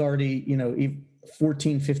I was already, you know,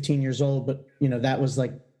 14, 15 years old, but, you know, that was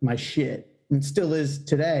like my shit. And still is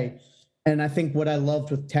today. And I think what I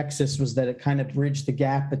loved with Texas was that it kind of bridged the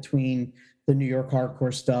gap between the New York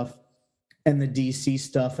hardcore stuff and the DC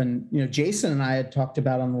stuff. And, you know, Jason and I had talked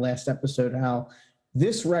about on the last episode how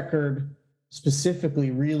this record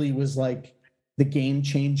specifically really was like the game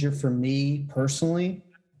changer for me personally,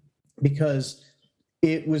 because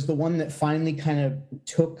it was the one that finally kind of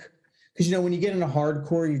took, because, you know, when you get into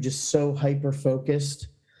hardcore, you're just so hyper focused.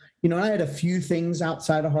 You know, I had a few things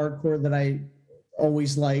outside of hardcore that I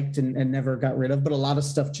always liked and never got rid of, but a lot of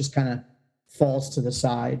stuff just kind of falls to the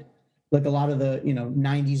side. Like a lot of the, you know,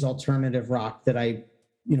 90s alternative rock that I,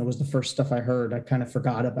 you know, was the first stuff I heard, I kind of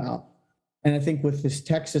forgot about. And I think with this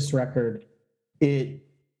Texas record, it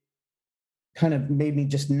kind of made me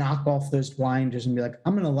just knock off those blinders and be like,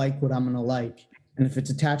 I'm going to like what I'm going to like. And if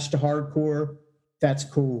it's attached to hardcore, that's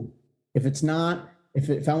cool. If it's not,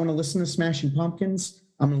 if I want to listen to Smashing Pumpkins,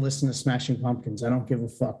 I'm going to listen to Smashing Pumpkins. I don't give a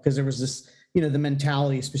fuck. Because there was this, you know, the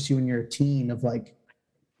mentality, especially when you're a teen, of like,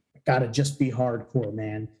 got to just be hardcore,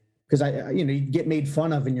 man. Because you know, you get made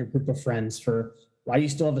fun of in your group of friends for, why do you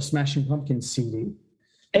still have a Smashing Pumpkins CD?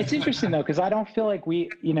 It's interesting though, because I don't feel like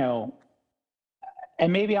we, you know,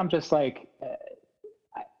 and maybe I'm just like,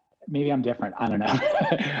 maybe I'm different. I don't know.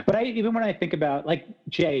 But even when I think about, like,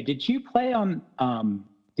 Jay, did you play on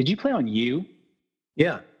You?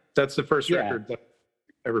 Yeah, that's the first record that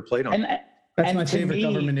I ever played on. That's my favorite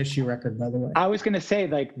Government Issue record, by the way. I was going to say,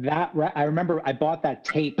 like, that. I remember I bought that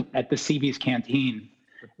tape at the CB's Canteen,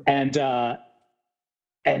 and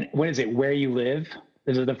what is it? Where You Live.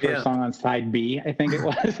 This is the first song on side B, I think it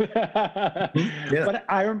was.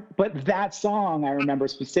 But that song, I remember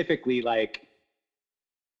specifically, like,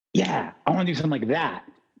 yeah, I want to do something like that,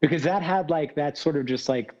 because that had like that sort of just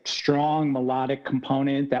like strong melodic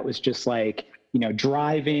component that was just like, you know,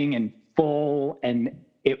 driving and full, and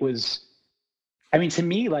it was. I mean, to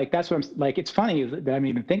me, like, that's what I'm like. It's funny that I'm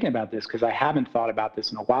even thinking about this, because I haven't thought about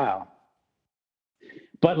this in a while.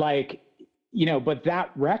 But like, you know, but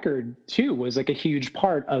that record too was like a huge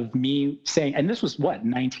part of me saying, and this was what,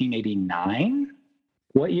 1989?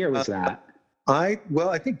 What year was that? I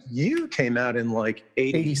think You came out in like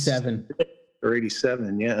 87 or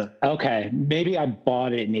 87. Yeah. Okay. Maybe I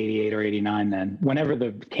bought it in 88 or 89 then, whenever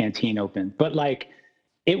the Canteen opened. But like,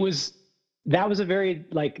 that was a very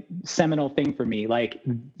like seminal thing for me. Like,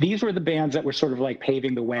 these were the bands that were sort of like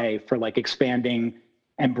paving the way for like expanding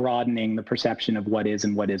and broadening the perception of what is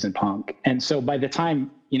and what isn't punk. And so by the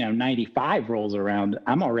time, you know, 95 rolls around,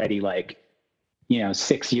 I'm already like, you know,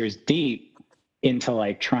 6 years deep into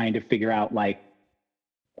like trying to figure out like,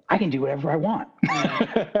 I can do whatever I want.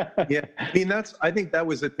 Yeah. I mean, I think that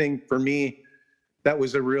was a thing for me. That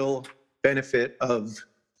was a real benefit of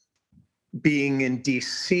being in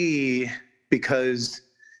DC, because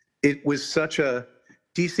it was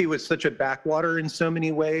DC was such a backwater in so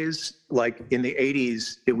many ways. Like in the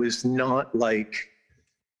 80s, it was not like,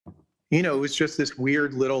 it was just this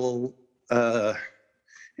weird little,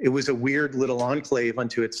 it was a weird little enclave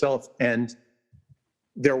unto itself. And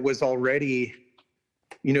there was already,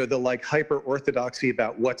 the like hyper orthodoxy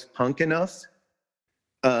about what's punk enough,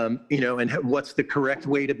 and what's the correct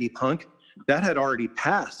way to be punk. That had already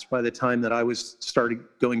passed by the time that I was started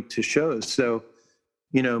going to shows. So,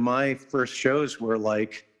 my first shows were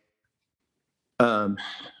like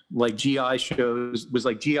GI shows, was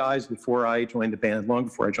like GIs before I joined the band, long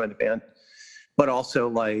before I joined the band, but also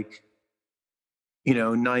like,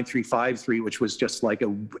 9353, which was just like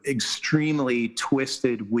a extremely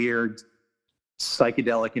twisted, weird,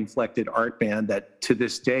 psychedelic inflected art band that to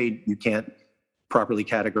this day you can't properly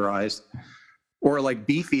categorize. Or like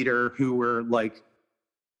Beefeater, who were like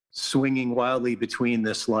swinging wildly between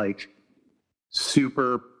this like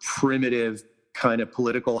super primitive kind of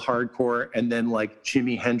political hardcore and then like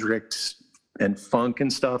Jimi Hendrix and funk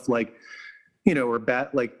and stuff, like, or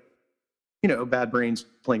Bad Brains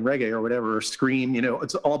playing reggae or whatever, or Scream,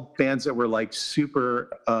 it's all bands that were like super,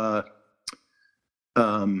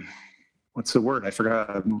 what's the word? I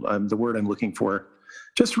forgot the word I'm looking for.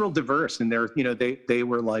 Just real diverse. And they're, they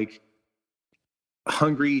were like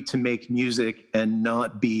hungry to make music and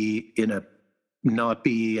not be in a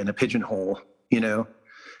pigeonhole,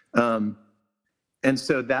 and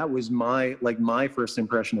so that was my first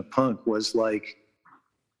impression of punk was like,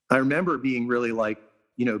 I remember being really like,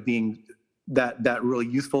 being that really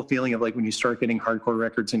youthful feeling of like when you start getting hardcore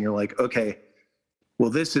records and you're like, okay, well,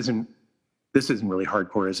 this isn't really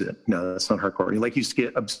hardcore, is it? No, that's not hardcore. Like you just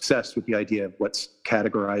get obsessed with the idea of what's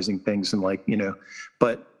categorizing things and like,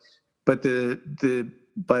 but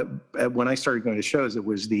when I started going to shows, it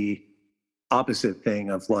was the opposite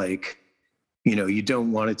thing of like, you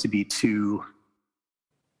don't want it to be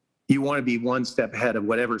you want to be one step ahead of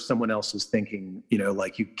whatever someone else is thinking,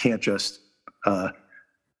 like you can't just,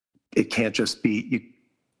 it can't just be,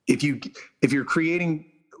 if you're creating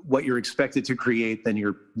what you're expected to create, then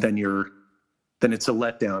it's a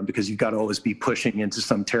letdown because you've got to always be pushing into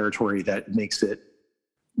some territory that makes it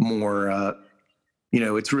more,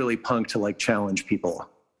 it's really punk to like challenge people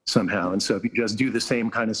somehow. And so if you just do the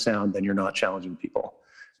same kind of sound, then you're not challenging people.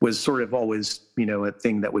 Was sort of always, a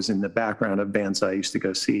thing that was in the background of bands I used to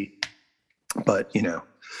go see. But,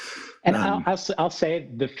 And I'll say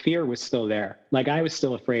the fear was still there. Like I was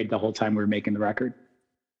still afraid the whole time we were making the record.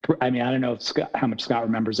 I mean, I don't know how much Scott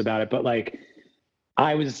remembers about it, but like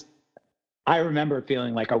I remember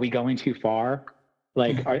feeling like, are we going too far?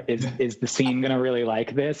 Like, is the scene gonna really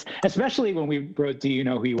like this? Especially when we wrote "Do You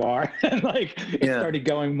Know Who You Are?" and like it started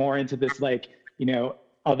going more into this like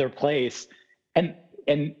other place, and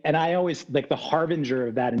I always like the harbinger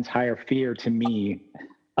of that entire fear to me,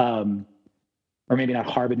 or maybe not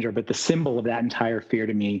harbinger, but the symbol of that entire fear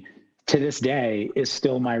to me to this day is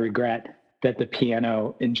still my regret that the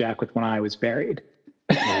piano in Jack with One Eye was buried.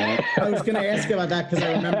 I was gonna ask about that because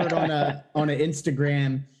I remembered on an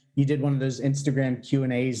Instagram. You did one of those Instagram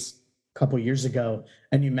Q&As a couple years ago,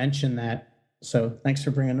 and you mentioned that. So thanks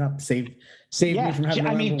for bringing it up. Saved me from having to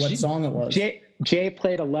remember what song it was. Jay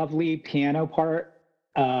played a lovely piano part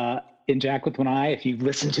in Jack with One Eye. If you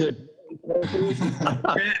listen to it,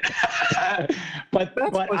 but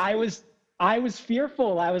I was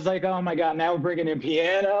fearful. I was like, oh my God, now we're bringing in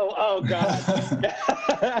piano. Oh God.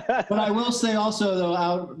 But I will say also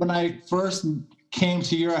though, when I first came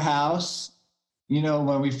to your house,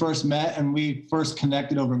 when we first met and we first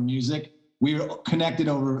connected over music, we were connected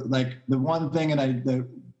over like the one thing that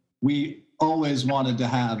we always wanted to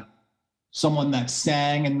have someone that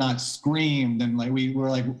sang and not screamed. And like, we were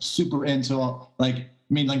like super into like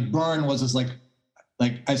Burn was just like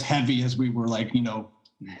as heavy as we were like,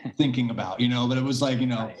 thinking about, but it was like,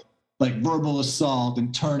 like Verbal Assault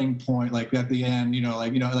and Turning Point, like at the end,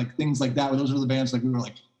 like things like that. Those were the bands like we were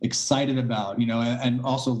like excited about, and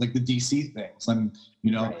also like the DC things. And,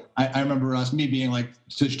 I remember me being like,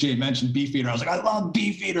 since Jay mentioned Beefeater, I was like, I love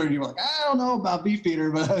Beefeater. And you were like, I don't know about Beefeater,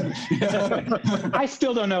 but I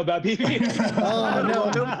still don't know about Beefeater. Oh,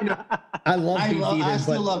 no. I love Beefeater. I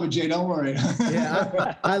still love it, Jay. Don't worry.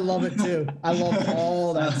 Yeah, I love it too. I love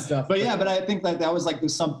all that stuff. But yeah, but I think that was like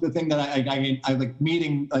the thing that I like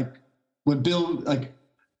meeting like with Bill, like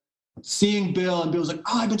seeing Bill, and Bill was like,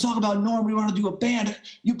 oh, I've been talking about Norm. We want to do a band.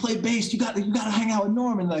 You play bass. You got to hang out with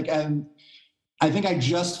Norm. And I think I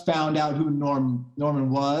just found out who Norman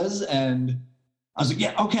was, and I was like,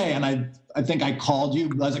 yeah, okay. And I think I called you.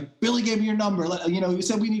 I was like, Billy gave me your number. You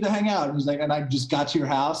said we need to hang out. It was like, and I just got to your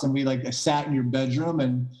house, and we like sat in your bedroom,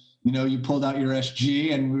 and you know, you pulled out your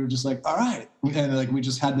SG and we were just like, all right. And like, we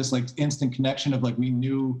just had this like instant connection of like, we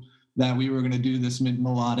knew that we were going to do this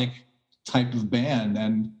melodic type of band.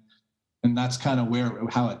 And that's kind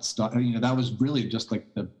of how it started. You know, that was really just like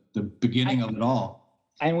the beginning of it all.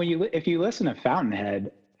 And if you listen to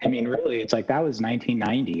Fountainhead, I mean, really, it's like that was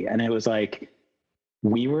 1990. And it was like,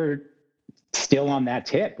 we were still on that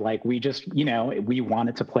tip. Like we just, you know, we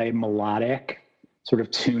wanted to play melodic, sort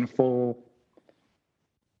of tuneful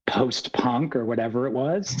post-punk or whatever it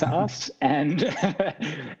was to us. And,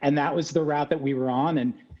 and that was the route that we were on.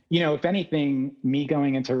 And, you know, if anything, me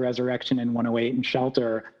going into Resurrection and 108 and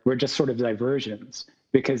Shelter were just sort of diversions,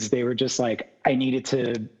 because they were just like, I needed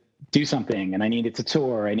to do something and I needed to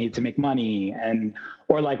tour, I needed to make money. And,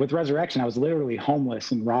 or like with Resurrection, I was literally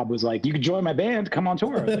homeless and Rob was like, you could join my band, come on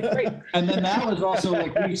tour. I was like, great. And then that was also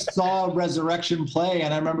like, we saw Resurrection play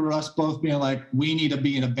and I remember us both being like, we need to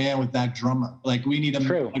be in a band with that drummer. Like we need to,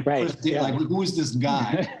 True, like, right. Chris, like who is this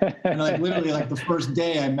guy? And like literally like the first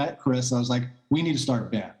day I met Chris, I was like, we need to start a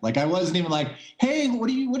band. Like I wasn't even like, hey, what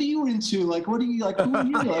are you into? Like, what are you like, who are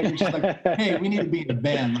you? Like, it's just like, hey, we need to be in a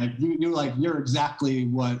band. Like you're like, you're exactly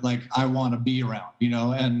what like I want to be around, you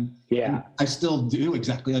know? And yeah, I still do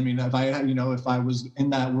exactly. I mean, if I was in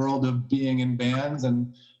that world of being in bands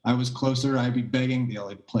and I was closer, I'd be begging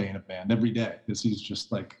Daly to play in a band every day because he's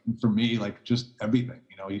just like, for me, like just everything,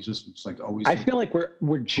 you know, he's just it's like always. I feel like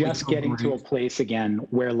we're just getting to a place again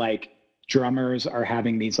where like drummers are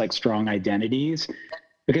having these like strong identities,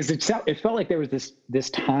 because it felt like there was this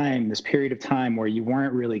period of time where you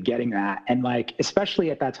weren't really getting that. And like, especially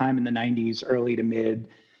at that time in the 90s, early to mid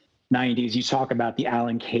 90s, you talk about the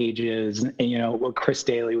Alan Cages and, you know, what Chris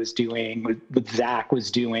Daly was doing, what Zach was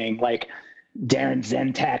doing, like Darren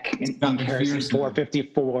Zentek in Harrison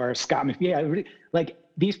 454, Scott McPherson. Like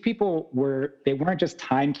these people they weren't just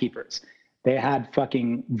timekeepers. They had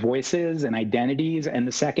fucking voices and identities. And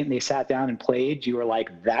the second they sat down and played, you were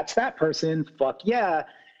like, that's that person. Fuck yeah.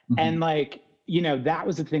 Mm-hmm. And like, you know, that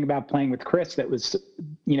was the thing about playing with Chris that was,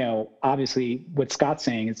 you know, obviously what Scott's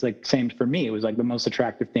saying, it's like same for me. It was like the most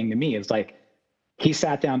attractive thing to me is like, he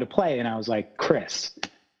sat down to play and I was like, Chris,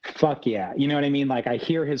 fuck yeah. You know what I mean? Like I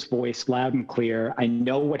hear his voice loud and clear. I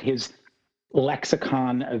know what his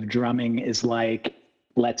lexicon of drumming is like.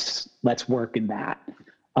 Let's work in that.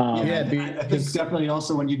 I think definitely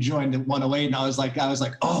also when you joined at 108 and I was like,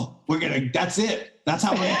 oh, that's it. That's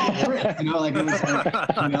how we're going to it. You know, like it was like,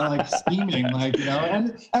 you know, like scheming, like, you know,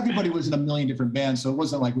 and everybody was in a million different bands. So it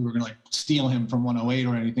wasn't like we were going to like steal him from 108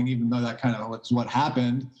 or anything, even though that kind of was what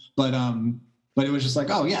happened. But it was just like,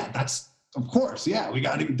 oh yeah, that's, of course. Yeah.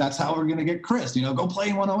 That's how we're going to get Chris, you know, go play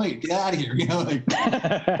in 108, get out of here. You know, like,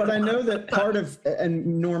 but I know that part of,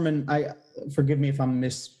 and Norman, forgive me if I'm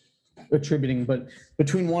misattributing, but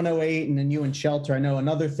between 108 and then you and Shelter, I know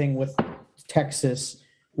another thing with Texas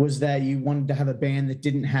was that you wanted to have a band that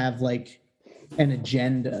didn't have like an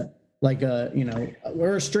agenda, like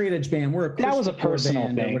we're a straight edge band, we're a that was a personal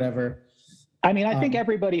band thing or whatever. I mean, I think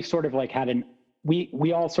everybody sort of like had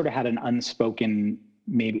we all sort of had an unspoken,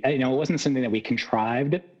 maybe, you know, it wasn't something that we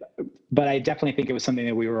contrived, but I definitely think it was something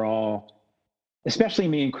that we were all, especially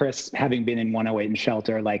me and Chris, having been in 108 and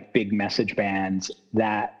Shelter, like big message bands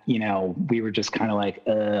that, you know, we were just kind of like,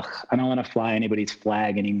 ugh, I don't want to fly anybody's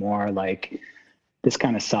flag anymore. Like, this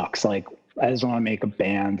kind of sucks. Like, I just want to make a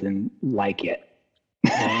band and like it.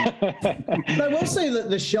 But I will say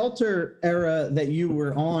that the Shelter era that you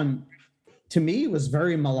were on, to me, was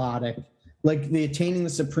very melodic. Like the Attaining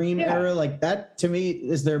the Supreme era, like that to me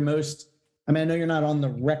is their most, I mean, I know you're not on the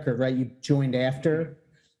record, right? You joined after,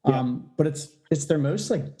 but it's their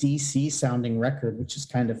most like DC sounding record, which is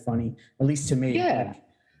kind of funny, at least to me. Yeah.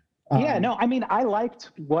 No, I mean, I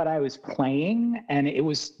liked what I was playing, and it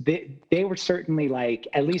was, they were certainly like,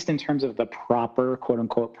 at least in terms of the proper, quote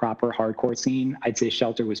unquote, proper hardcore scene, I'd say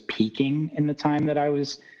Shelter was peaking in the time that I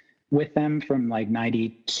was with them from like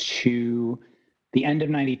 92, the end of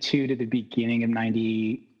 92 to the beginning of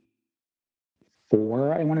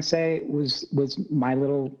 94, I want to say was my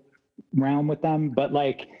little realm with them. But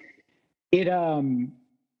like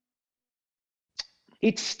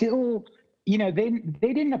it's still, you know, they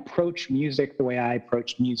didn't approach music the way I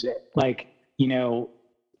approached music. Like, you know,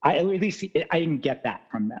 I didn't get that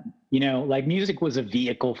from them. You know, like music was a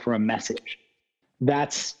vehicle for a message.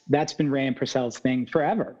 That's been Ray and Purcell's thing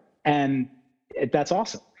forever. And that's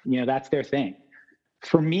awesome. You know, that's their thing.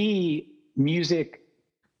 For me, music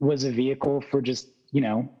was a vehicle for just, you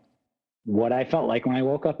know, what I felt like when I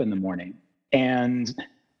woke up in the morning. And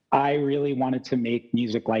I really wanted to make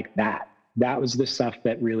music like that. That was the stuff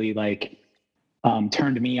that really like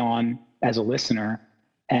turned me on as a listener.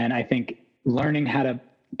 And I think learning how to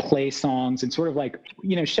play songs and sort of like,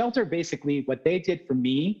 Shelter, basically what they did for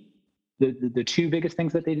me, the two biggest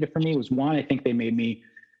things that they did for me was, one, I think they made me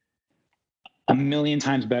a million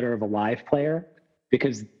times better of a live player,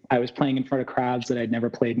 because I was playing in front of crowds that I'd never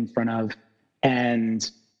played in front of. And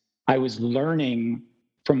I was learning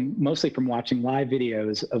mostly from watching live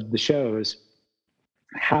videos of the shows,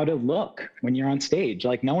 how to look when you're on stage.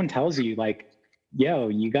 Like, no one tells you, like, yo,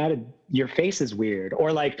 your face is weird,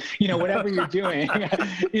 or like, whatever you're doing.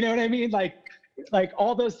 You know what I mean? Like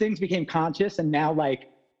all those things became conscious. And now, like,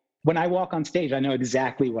 when I walk on stage, I know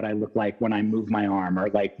exactly what I look like when I move my arm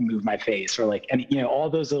or like move my face or like, and all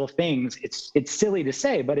those little things. It's silly to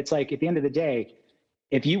say, but it's like, at the end of the day,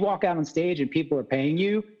 if you walk out on stage and people are paying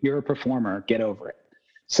you, you're a performer. Get over it.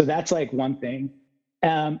 So that's like one thing.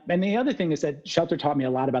 And the other thing is that Shelter taught me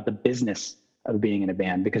a lot about the business of being in a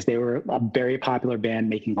band, because they were a very popular band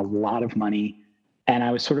making a lot of money. And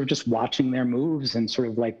I was sort of just watching their moves and sort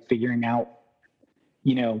of like figuring out,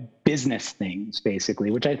 business things basically,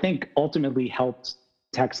 which I think ultimately helped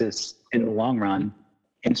Texas in the long run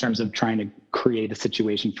in terms of trying to create a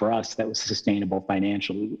situation for us that was sustainable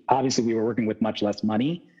financially. Obviously we were working with much less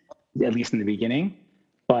money, at least in the beginning,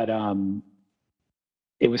 but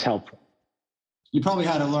it was helpful. You probably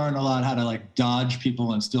had to learn a lot how to like dodge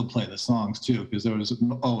people and still play the songs too, because there was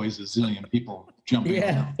always a zillion people jumping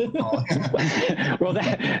around. Well,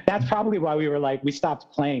 that's probably why we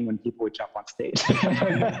stopped playing when people would jump on stage.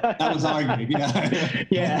 That was our gig, yeah.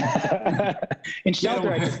 Yeah. In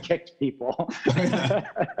Shelter, I just kicked people.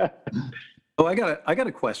 Oh, I got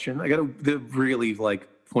a question. I got the really like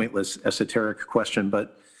pointless esoteric question,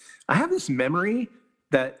 but I have this memory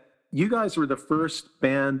that you guys were the first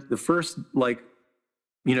band, like,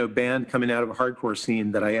 band coming out of a hardcore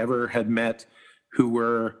scene that I ever had met who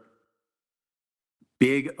were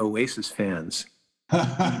big Oasis fans. We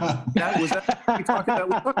talked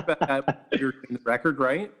about that when you were in the record,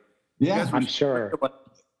 right? Yeah, I'm sure. You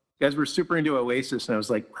guys were super into Oasis, and I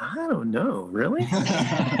was like, I don't know, really?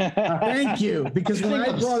 Thank you, because when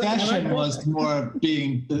I brought obsession was more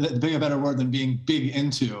being a better word than being big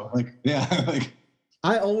into. Like, yeah, like.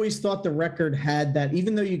 I always thought the record had that,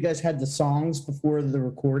 even though you guys had the songs before the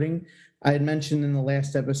recording. I had mentioned in the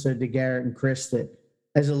last episode to Garrett and Chris that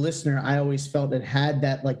as a listener, I always felt it had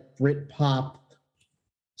that like Britpop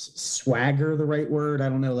swagger, the right word. I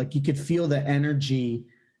don't know. Like you could feel the energy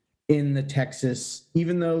in the Texas,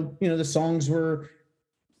 even though, the songs were,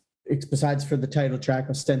 besides for the title track,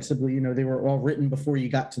 ostensibly, they were all written before you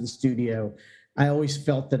got to the studio. I always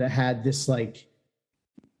felt that it had this like,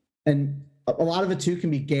 and a lot of it too can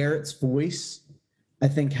be Garrett's voice, I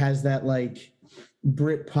think, has that like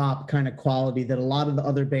Britpop kind of quality that a lot of the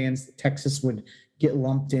other bands that Texas would get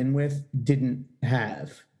lumped in with didn't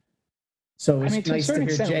have. So it's nice to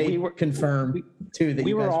hear Jay confirm too that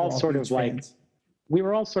we you guys were all sort of like fans. We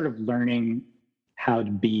were all sort of learning how to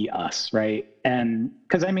be us, right? And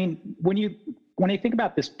because I mean, when you think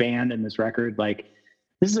about this band and this record, like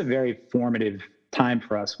this is a very formative time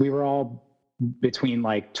for us. We were all between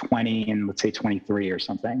like 20 and let's say 23 or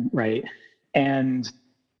something, right? And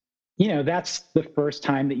that's the first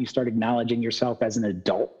time that you start acknowledging yourself as an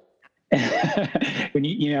adult. When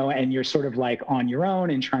and you're sort of like on your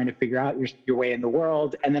own and trying to figure out your way in the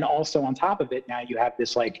world. And then also on top of it, now you have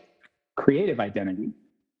this like creative identity.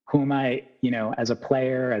 Who am I, as a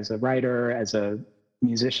player, as a writer, as a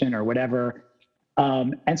musician or whatever.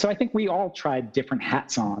 And so I think we all tried different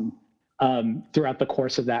hats on throughout the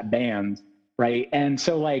course of that band. Right. And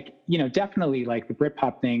so like, definitely like the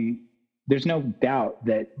Britpop thing, there's no doubt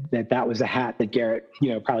that was a hat that Garrett,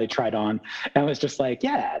 probably tried on and was just like,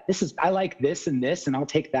 yeah, I like this and I'll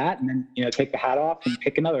take that. And then, take the hat off and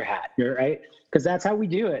pick another hat. Right. Because that's how we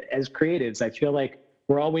do it as creatives. I feel like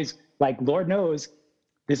we're always like, Lord knows,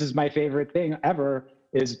 this is my favorite thing ever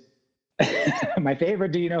is my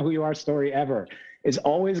favorite Do You Know Who You Are story ever is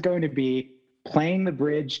always going to be playing the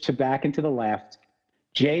bridge to Back and to the Left,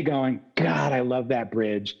 Jay going, God, I love that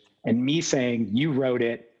bridge. And me saying, you wrote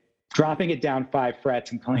it, dropping it down 5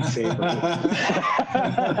 frets and playing Saber.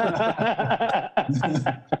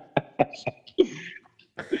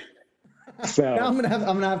 So now I'm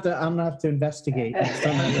gonna have to investigate.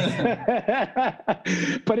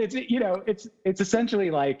 But it's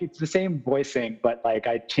essentially like it's the same voicing, but like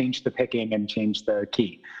I changed the picking and changed the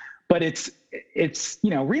key. But it's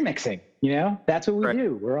remixing. That's what we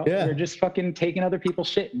do. We're just fucking taking other people's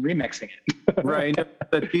shit and remixing it. Right.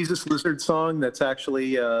 The Jesus Lizard song that's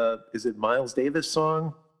actually is it Miles Davis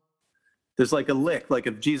song? There's like a lick like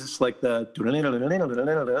of Jesus, like the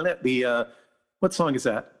what song is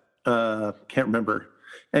that? Can't remember.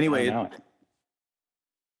 Anyway.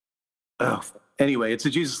 Anyway, it's a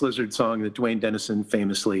Jesus Lizard song that Dwayne Dennison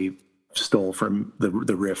famously stole from the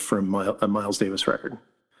riff from a Miles Davis record.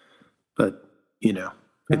 But, you know,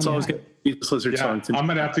 it's always going to be Jesus Lizard Yeah, song. I'm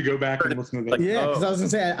gonna have to go back and listen to that. Yeah, because I was gonna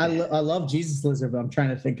say I love Jesus Lizard, but I'm trying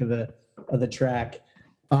to think of the track.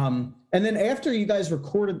 And then after you guys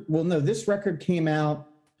recorded, well, no, this record came out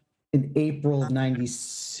in April of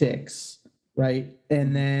 '96, right?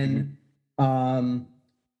 And then,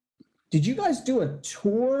 did you guys do a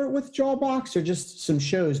tour with Jawbox or just some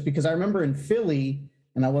shows? Because I remember in Philly,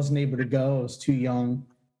 and I wasn't able to go; I was too young.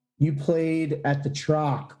 You played at the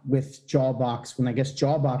Troc with Jawbox when I guess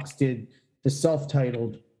Jawbox did the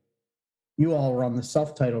self-titled. You all were on the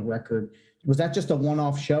self-titled record. Was that just a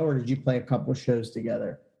one-off show, or did you play a couple of shows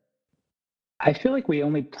together? I feel like we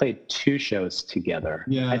only played 2 shows together.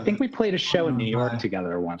 Yeah. I think we played a show in New York High.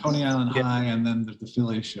 together once. Coney Island High, and then the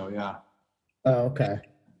Philly show. Yeah. Oh, okay.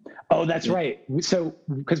 Oh, that's right. So,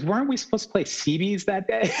 because weren't we supposed to play CBs that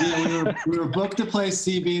day? Yeah, we were booked to play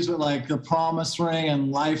CBs with like the Promise Ring and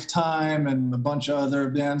Lifetime and a bunch of other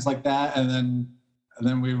bands like that, and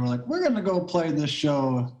then we were like, we're gonna go play this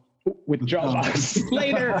show With Jawbox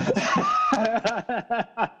later.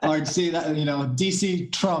 Or see that, you know,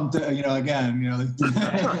 DC Trump, you know, again, you know.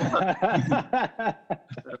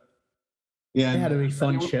 Yeah, They had to be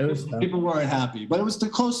fun shows, though. People weren't happy, but it was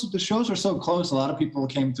the shows were so close. A lot of people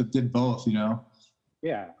did both, you know.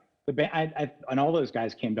 Yeah. The band, and all those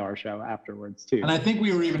guys came to our show afterwards too. And I think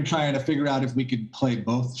we were even trying to figure out if we could play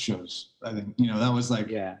both shows. I think, you know, that was like,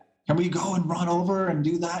 yeah. Can we go and run over and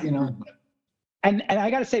do that, you know? And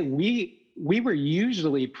I got to say, we were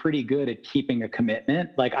usually pretty good at keeping a commitment.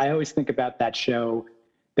 Like I always think about that show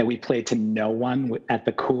that we played to no one at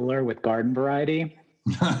the Cooler with Garden Variety.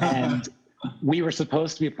 And we were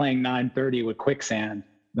supposed to be playing 9:30 with Quicksand.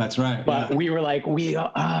 That's right. But yeah. we were like, we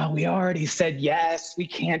already said yes. We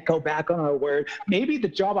can't go back on our word. Maybe the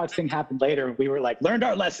Jawbox thing happened later, and we were like, learned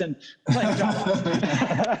our lesson. Playing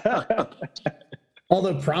Jawbox.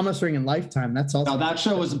 Although Promise Ring and Lifetime, that's also No, that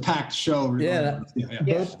show was a packed show. Yeah.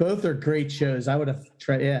 Yeah. both are great shows. I would have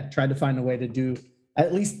tried to find a way to do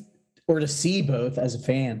at least or to see both as a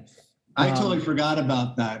fan. I totally forgot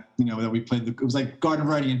about that. You know, that we played. It was like Garden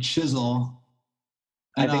Variety and Chisel.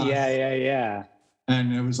 I And, think, yeah.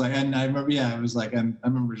 And it was like, and I remember, it was like, and I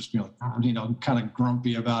remember just being like, you know, kind of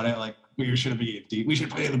grumpy about it. Like, we should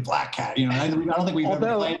play the Black Cat. You know, I don't think we've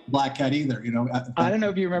ever played Black Cat either. You know, I don't know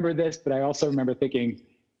if you remember this, but I also remember thinking,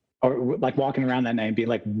 or like walking around that night and being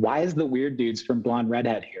like, why is the weird dudes from Blonde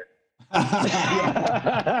Redhead here?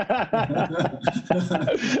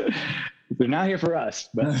 They're not here for us,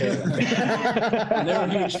 but anyway. They were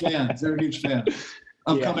huge fans. They were huge fans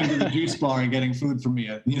of coming to the juice bar and getting food from me.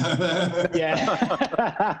 You know?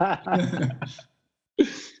 Yeah.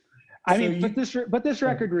 I mean, but this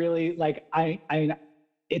record really, like, I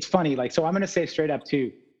it's funny. Like, so I'm going to say straight up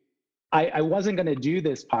too, I wasn't going to do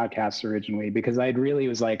this podcast originally because I really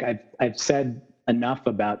was like, I've said enough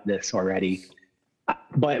about this already.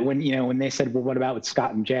 But when they said, well, what about with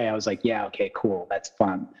Scott and Jay? I was like, yeah, okay, cool. That's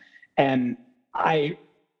fun. And I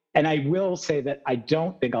will say that I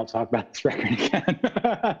don't think I'll talk about this record again.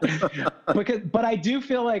 but I do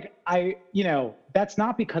feel like that's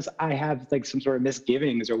not because I have like some sort of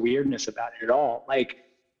misgivings or weirdness about it at all. Like,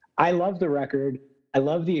 I love the record. I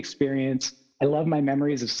love the experience. I love my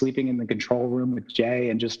memories of sleeping in the control room with Jay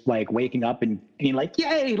and just like waking up and being like,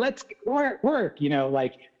 yay, let's work. You know,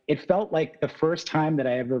 like it felt like the first time that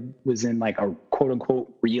I ever was in like a quote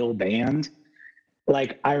unquote real band.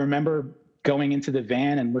 Like I remember going into the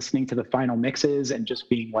van and listening to the final mixes and just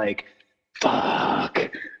being like, fuck,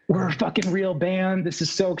 we're a fucking real band. This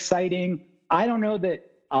is so exciting. I don't know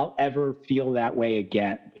that I'll ever feel that way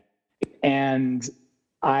again. And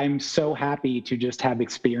I'm so happy to just have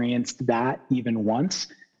experienced that even once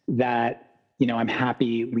that, I'm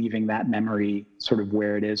happy leaving that memory sort of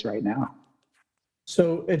where it is right now.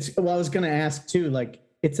 So I was going to ask too, like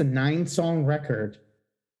it's a 9-song record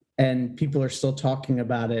and people are still talking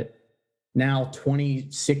about it now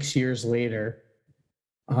 26 years later.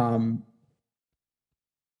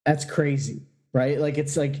 That's crazy, right? Like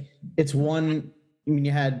it's one,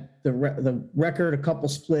 you had the record, a couple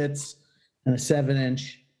splits and a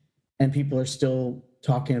 7-inch and people are still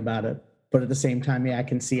talking about it. But at the same time, I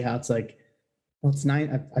can see how it's like, well, it's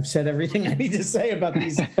 9. I've said everything I need to say about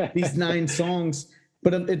these 9 songs.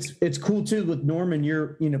 But it's cool too with Norman.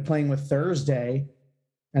 You're playing with Thursday,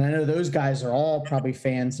 and I know those guys are all probably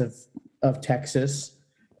fans of Texas.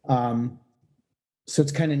 So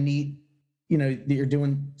it's kind of neat, that you're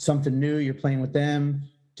doing something new. You're playing with them.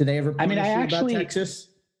 Do they ever? I mean, I actually about Texas.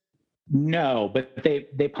 No, but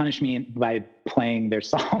they punish me by playing their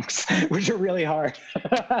songs, which are really hard.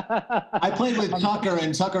 I played with Tucker,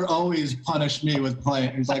 and Tucker always punished me with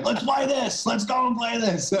playing. He's like, "Let's play this. Let's go and play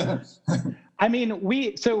this." I mean,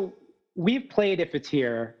 we've played If It's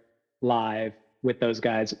Here live with those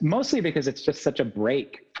guys, mostly because it's just such a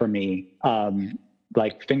break for me,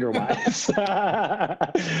 like finger wise.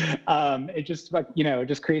 It just, it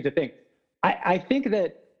just creates a thing. I think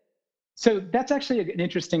that. So that's actually an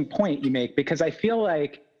interesting point you make, because I feel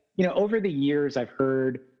like, over the years I've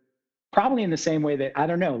heard, probably in the same way that, I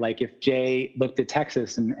don't know, like if Jay looked at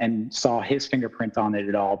Texas and saw his fingerprint on it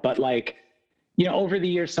at all, but like, over the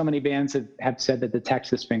years, so many bands have said that the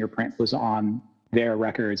Texas fingerprint was on their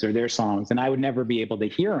records or their songs, and I would never be able to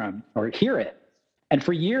hear them or hear it. And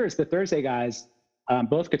for years, the Thursday guys,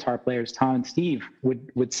 both guitar players, Tom and Steve,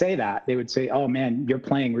 would say that. They would say, "Oh man, your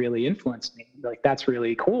playing really influenced me. Like, that's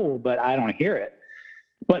really cool, but I don't hear it."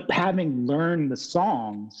 But having learned the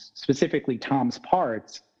songs, specifically Tom's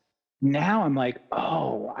parts, now I'm like,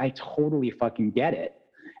 oh, I totally fucking get it.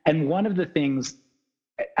 And one of the things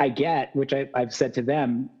I get, which I've said to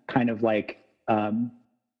them kind of like,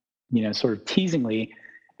 sort of teasingly,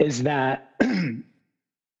 is that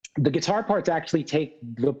the guitar parts actually take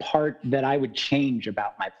the part that I would change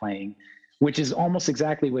about my playing, which is almost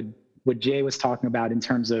exactly what Jay was talking about in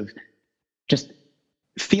terms of just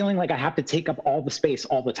feeling like I have to take up all the space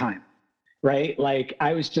all the time, right? Like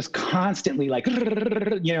I was just constantly like,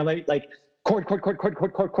 like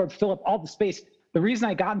chord, fill up all the space. The reason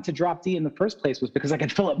I got into drop D in the first place was because I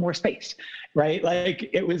could fill up more space, right? Like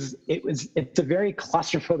it's a very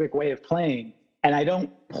claustrophobic way of playing. And I don't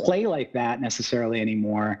play like that necessarily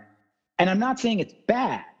anymore. And I'm not saying it's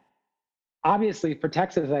bad. Obviously, for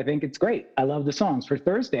Texas, I think it's great. I love the songs. For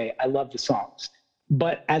Thursday, I love the songs.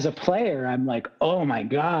 But as a player, I'm like, oh my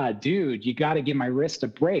God, dude, you got to give my wrist a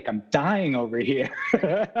break. I'm dying over here.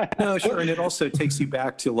 No, sure. And it also takes you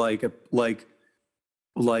back to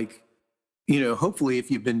hopefully if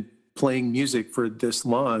you've been playing music for this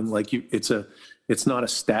long, it's not a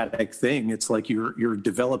static thing. It's like you're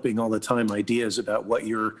developing all the time ideas about what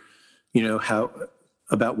you're,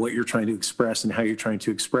 about what you're trying to express and how you're trying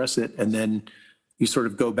to express it. And then you sort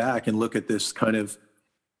of go back and look at this kind of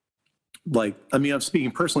I'm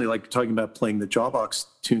speaking personally, like talking about playing the Jawbox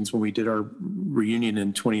tunes when we did our reunion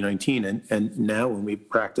in 2019. And now when we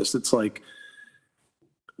practice, it's like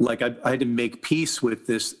I had to make peace with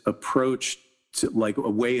this approach to like a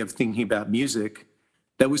way of thinking about music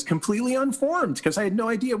that was completely unformed, because I had no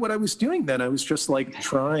idea what I was doing then. I was just like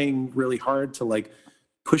trying really hard to like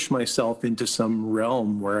push myself into some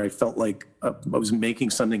realm where I felt like I was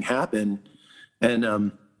making something happen,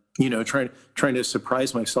 and trying to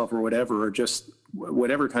surprise myself or whatever, or just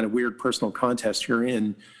whatever kind of weird personal contest you're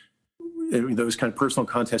in. Those kind of personal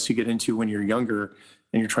contests you get into when you're younger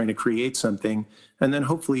and you're trying to create something, and then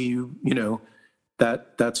hopefully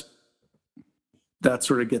that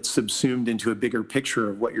sort of gets subsumed into a bigger picture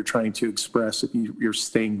of what you're trying to express if you're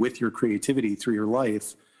staying with your creativity through your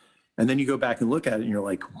life. And then you go back and look at it and you're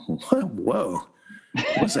like, whoa,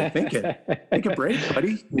 what was I thinking? Take a break,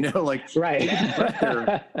 buddy. Right. Take a breath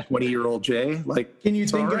there, 20-year-old Jay. Like, can you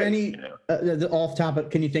think of any, off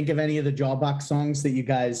topic, can you think of any of the Jawbox songs that you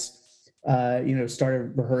guys,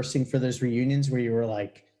 started rehearsing for those reunions where you were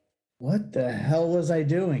like, what the hell was I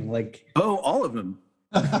doing? Like, oh, all of them.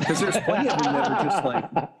 Because there's plenty of them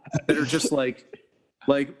that are just like,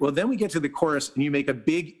 well, then we get to the chorus and you make a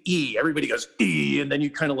big E. Everybody goes E, and then you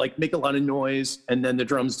kind of like make a lot of noise, and then the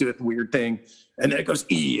drums do the weird thing, and then it goes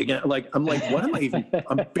E again. Like, I'm like, what am I even?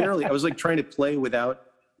 I was like trying to play without,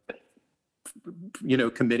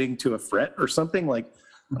 committing to a fret or something. Like,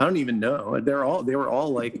 I don't even know. They were all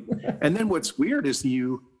like, and then what's weird is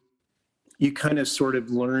you kind of sort of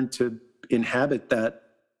learn to inhabit that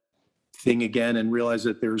thing again and realize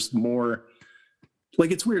that there's more.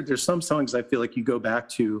 Like, it's weird. There's some songs I feel like you go back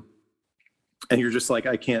to and you're just like,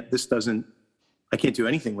 I can't do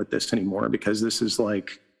anything with this anymore, because this is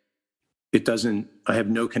like, I have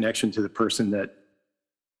no connection to the person that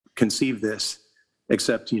conceived this,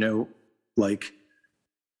 except, like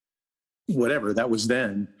whatever that was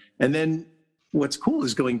then. And then what's cool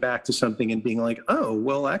is going back to something and being like, oh,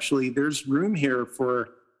 well, actually there's room here for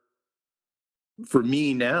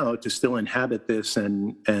me now to still inhabit this,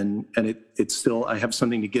 and it's still, I have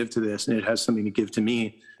something to give to this, and it has something to give to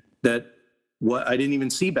me that what I didn't even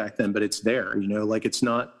see back then, but it's there, like, it's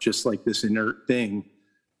not just like this inert thing.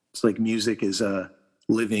 It's like music is a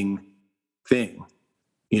living thing,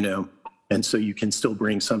 and so you can still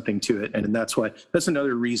bring something to it. And that's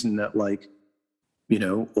another reason that, like,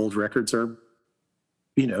 old records are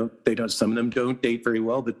some of them don't date very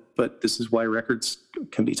well, but this is why records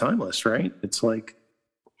can be timeless, right? It's like,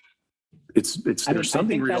 there's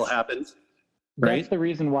something real happened, right? That's the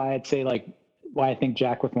reason why I'd say why I think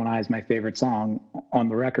Jack with One Eye is my favorite song on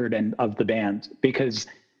the record and of the band, because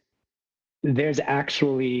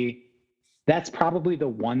that's probably the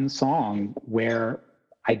one song where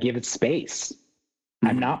I give it space.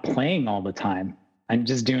 I'm not playing all the time. I'm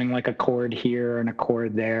just doing like a chord here and a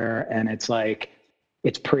chord there. And it's like,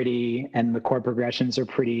 it's pretty, and the chord progressions are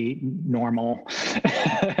pretty normal.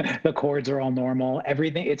 The chords are all normal.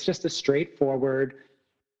 Everything, it's just a straightforward,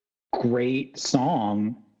 great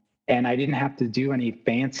song. And I didn't have to do any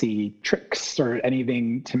fancy tricks or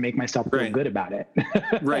anything to make myself feel good about it.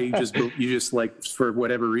 Right. You just like, for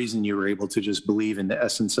whatever reason, you were able to just believe in the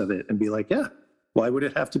essence of it and be like, yeah, why would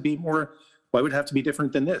it have to be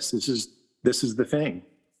different than this? This is the thing.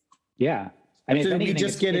 Yeah. I mean, Did if anything, we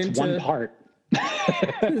just get it's into one part.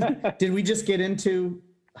 Did we just get into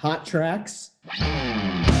hot tracks?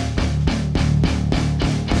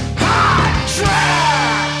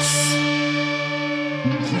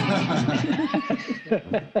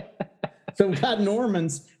 So we got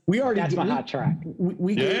Norman's. That's my hot track.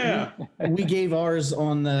 We gave ours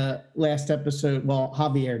on the last episode. Well,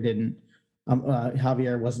 Javier didn't.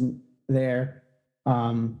 Javier wasn't there,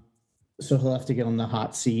 so he'll have to get on the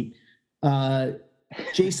hot seat.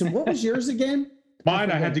 Jason, what was yours again?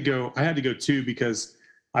 Mine, I had to go too, because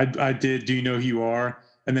I did Do You Know Who You Are,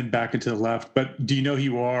 and then Back and to the Left. But Do You Know Who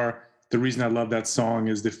You Are, the reason I love that song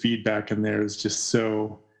is the feedback in there is just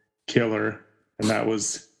so killer, and that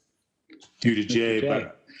was due to Jay.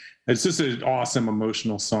 But it's just an awesome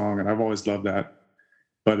emotional song, and I've always loved that.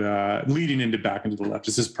 But leading into Back and to the Left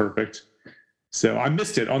is just perfect. So I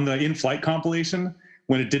missed it on the In-Flight compilation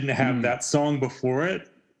when it didn't have that song before it.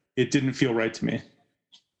 It didn't feel right to me.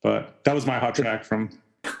 But that was my hot track from.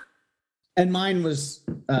 And mine was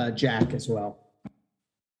Jack as well.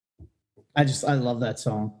 I love that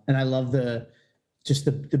song, and I love the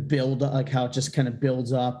build, like how it just kind of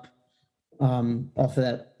builds up off of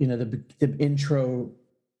that, the intro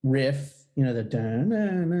riff, the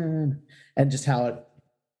dun, and just how it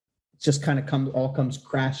just kind of comes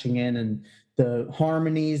crashing in, and the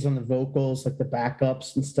harmonies on the vocals, like the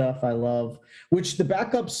backups and stuff. I love, which the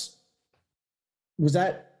backups was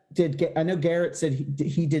that. I know Garrett said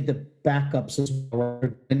he did the backups as well.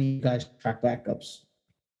 Any of you guys track backups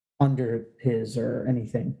under his or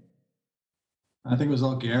anything? I think it was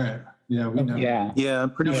all Garrett. Yeah, we know. Yeah,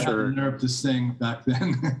 I'm pretty sure. Had the nerve to sing back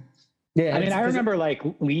then. Yeah, I mean, I remember like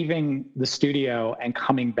leaving the studio and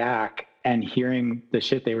coming back and hearing the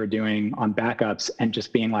shit they were doing on backups and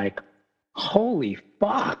just being like, holy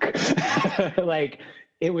fuck. Like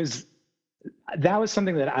that was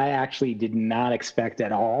something that I actually did not expect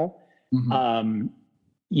at all. Mm-hmm.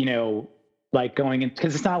 Like going in,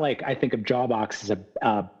 because it's not like I think of Jawbox as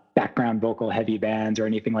a background vocal heavy band or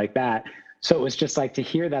anything like that. So it was just like to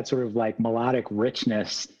hear that sort of like melodic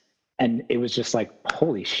richness, and it was just like,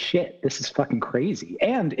 holy shit, this is fucking crazy.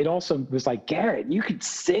 And it also was like, Garrett, you could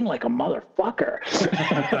sing like a motherfucker.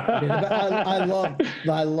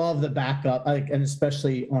 I love the backup, and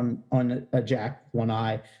especially on a Jack One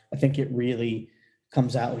Eye. I think it really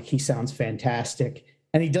comes out like he sounds fantastic,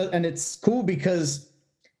 and he does, and it's cool because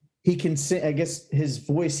he can sing. I guess his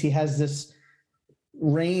voice, he has this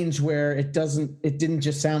range where it didn't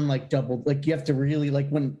just sound like double. Like you have to really like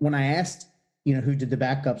when I asked, who did the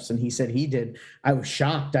backups, and he said he did, I was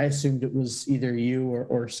shocked. I assumed it was either you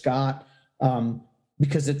or Scott,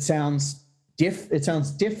 because it sounds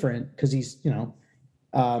different because he's, I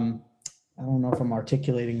don't know if I'm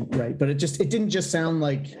articulating right, but it didn't just sound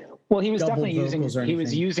like. Well, he was definitely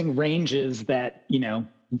using ranges that,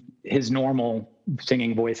 his normal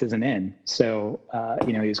singing voice isn't in. So,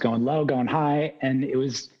 he was going low, going high, and it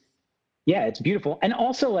was, it's beautiful. And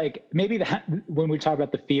also like maybe when we talk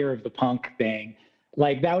about the fear of the punk thing,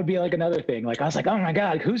 like that would be like another thing. Like I was like, oh my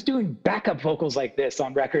God, who's doing backup vocals like this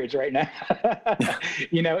on records right now?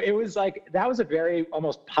 It was like, that was a very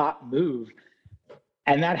almost pop move.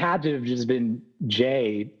 And that had to have just been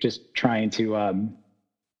Jay just trying to,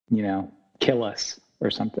 kill us or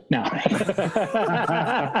something. No.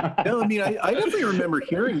 No, I mean, I definitely remember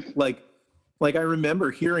hearing like I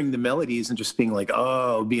remember hearing the melodies and just being like,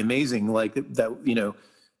 oh, it'd be amazing. Like that,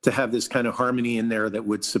 to have this kind of harmony in there that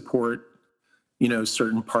would support,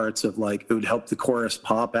 certain parts of like, it would help the chorus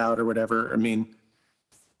pop out or whatever. I mean,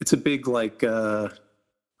 it's a big, like, I'll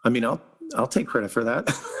take credit for that.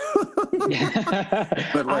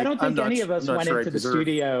 But I don't think any of us went into the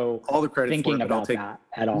studio all the credit thinking about that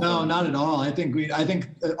at all. No, not at all. I think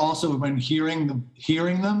also when hearing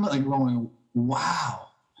them, like going, wow,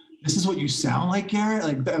 this is what you sound like, Garrett.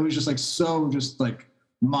 Like that was just like so just like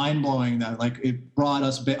mind blowing that like it brought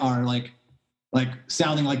us our like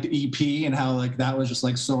sounding like the EP and how like that was just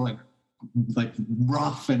like so like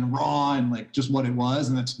rough and raw and like just what it was.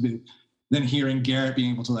 And then hearing Garrett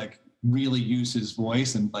being able to like really use his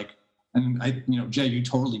voice and like, and I, you know, Jay, you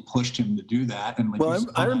totally pushed him to do that. And like, well,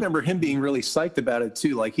 I remember him being really psyched about it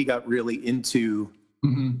too. Like he got really into,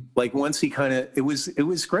 like once he kind of, it was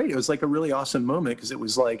great. It was like a really awesome moment because it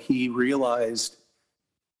was like he realized,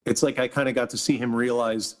 it's like I kind of got to see him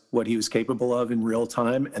realize what he was capable of in real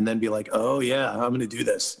time and then be like, oh yeah, I'm going to do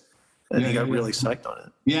this. And he got really psyched on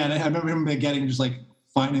it. Yeah. And I remember him getting just like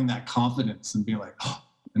finding that confidence and being like, oh,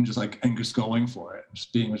 and just like, and just going for it.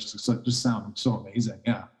 Just being just sounding so amazing.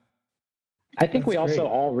 Yeah. I think we also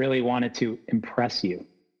all really wanted to impress you.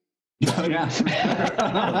 Yeah.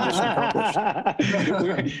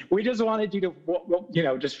 we just wanted you to, you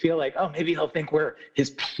know, just feel like, oh, maybe he'll think we're his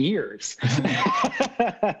peers.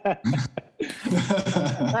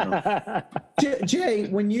 Jay,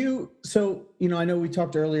 when you know, I know we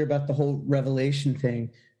talked earlier about the whole Revelation thing.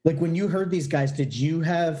 Like when you heard these guys, did you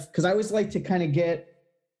have, because I always like to kind of get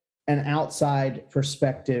an outside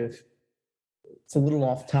perspective. It's a little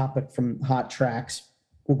off topic from Hot Tracks.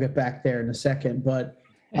 We'll get back there in a second, but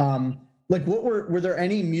like what were there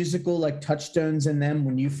any musical like touchstones in them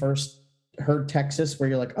when you first heard Texas where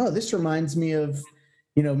you're like, oh, this reminds me of,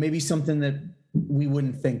 you know, maybe something that we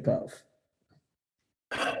wouldn't think of?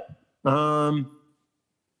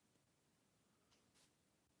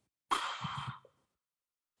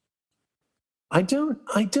 I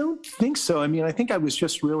don't think so. I mean, I think I was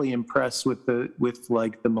just really impressed with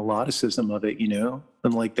like the melodicism of it, you know,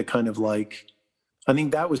 and like the kind of like, I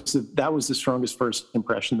think that was the strongest first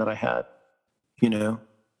impression that I had, you know.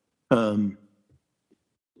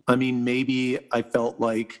 I mean, maybe I felt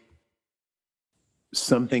like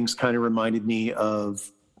some things kind of reminded me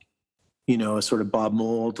of, you know, a sort of Bob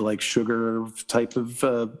Mould, like Sugar type of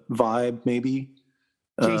vibe, maybe.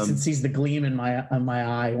 Jason sees the gleam in my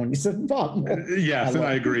eye when you said Bob. Yes, and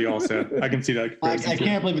I agree also. I can see that. I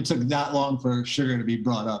can't believe it took that long for Sugar to be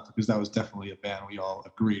brought up because that was definitely a band we all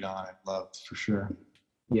agreed on and loved for sure.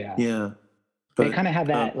 Yeah. Yeah. They kind of have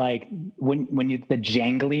that like when you the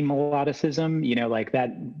jangly melodicism, you know, like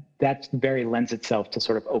that very lends itself to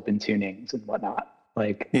sort of open tunings and whatnot.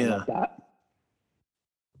 Like I love that.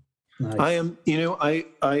 Nice. I am, you know, I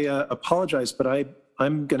apologize, but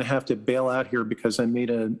I'm going to have to bail out here because I made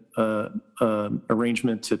a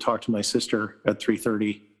arrangement to talk to my sister at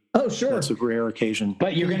 3:30. Oh, sure. That's a rare occasion.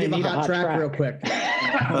 But you're going to need a hot track real quick.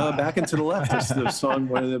 Back and to the Left is the song,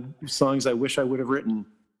 one of the songs I wish I would have written.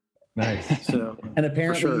 Nice. So, and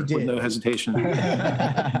apparently for sure, you did. with no hesitation.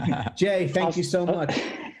 Jay, thank you so much.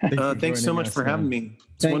 Thanks so much for having me.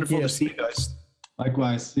 It's wonderful to see you guys.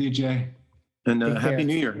 Likewise. See you, Jay. And Happy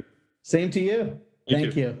New Year. Same to you.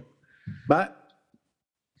 Thank you. Bye.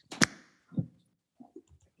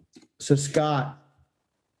 So Scott,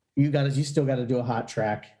 you still got to do a hot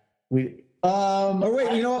track. Or wait,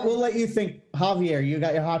 you know what? We'll let you think. Javier, you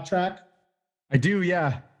got your hot track? I do,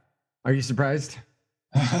 yeah. Are you surprised?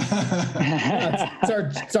 It's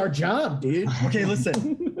our job, dude. Okay,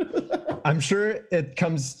 listen. I'm sure it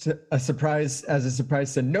comes to a surprise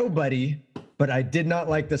to nobody, but I did not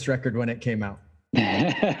like this record when it came out.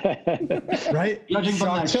 Right?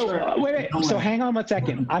 Wait. So hang on 1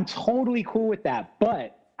 second. I'm totally cool with that,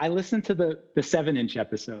 but I listened to the 7-inch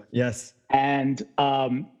episode. Yes. And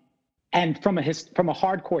from a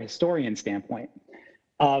hardcore historian standpoint,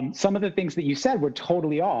 some of the things that you said were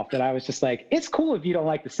totally off that I was just like, it's cool if you don't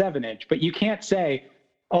like the 7-inch, but you can't say,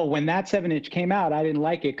 oh, when that 7-inch came out, I didn't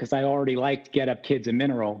like it because I already liked Get Up Kids and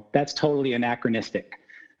Mineral. That's totally anachronistic,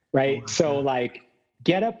 right? So like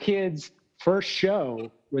Get Up Kids' first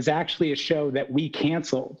show was actually a show that we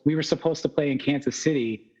canceled. We were supposed to play in Kansas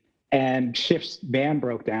City and Shift's band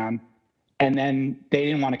broke down. And then they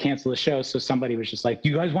didn't want to cancel the show. So somebody was just like, do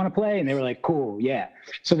you guys want to play? And they were like, cool, yeah.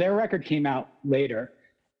 So their record came out later.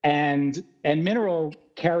 And Mineral,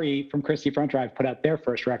 Kerry from Christie Front Drive put out their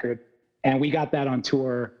first record. And we got that on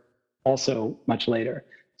tour also much later.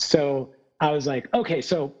 So I was like, okay,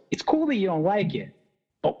 so it's cool that you don't like it.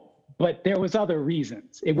 But there was other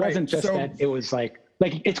reasons. It wasn't just that it was like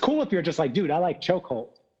it's cool if you're just like, dude, I like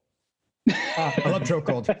Chokehold. I love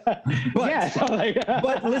Chokehold. But, yeah, so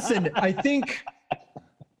but listen, I think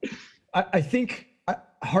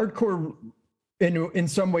hardcore in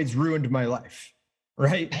some ways ruined my life,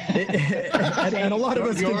 right? And a lot of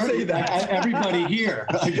us can say that. Everybody here.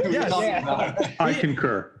 Yes. I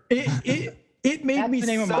concur. It made me the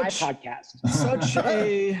name of my podcast. Such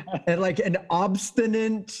an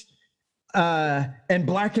obstinate, and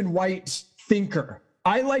black and white thinker.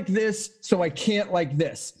 I like this, so I can't like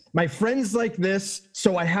this. My friends like this,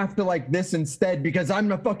 so I have to like this instead because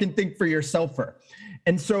I'm a fucking think for yourselfer.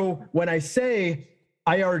 And so when I say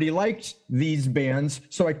I already liked these bands,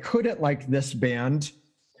 so I couldn't like this band,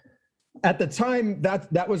 at the time,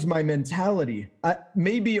 that was my mentality.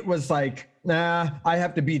 Maybe it was like, nah, I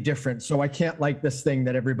have to be different, so I can't like this thing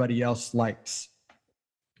that everybody else likes.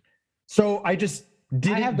 So I just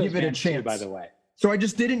didn't give it a chance. Too, by the way. So I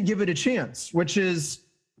just didn't give it a chance, which is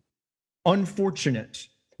unfortunate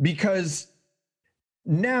because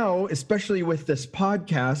now, especially with this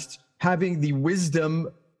podcast, having the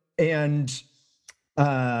wisdom and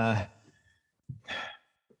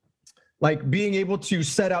like being able to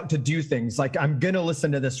set out to do things like I'm going to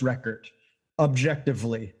listen to this record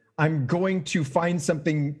objectively. I'm going to find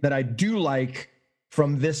something that I do like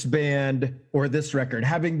from this band or this record,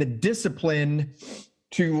 having the discipline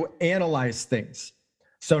to analyze things.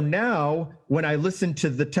 So now when I listen to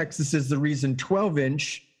the Texas is the Reason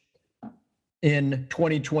 12-inch in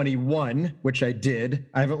 2021, which I did,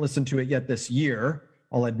 I haven't listened to it yet this year,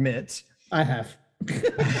 I'll admit. I have.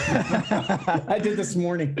 I did this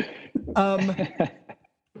morning.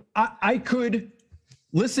 I could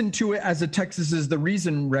listen to it as a Texas is the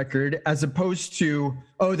Reason record as opposed to,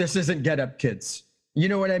 oh, this isn't Get Up Kids. You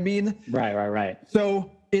know what I mean? Right.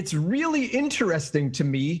 So it's really interesting to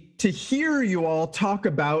me to hear you all talk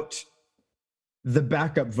about the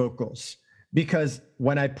backup vocals, because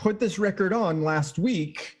when I put this record on last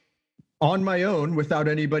week on my own without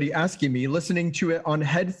anybody asking me, listening to it on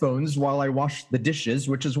headphones while I washed the dishes,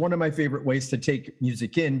 which is one of my favorite ways to take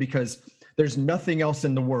music in because there's nothing else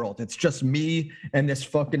in the world. It's just me and this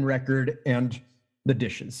fucking record and the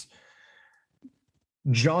dishes.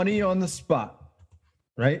 Johnny on the Spot,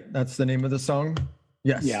 right? That's the name of the song?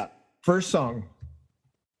 Yes. Yeah. First song.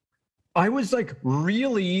 I was like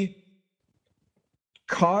really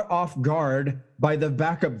caught off guard by the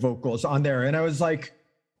backup vocals on there. And I was like,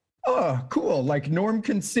 oh, cool. Like Norm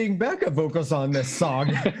can sing backup vocals on this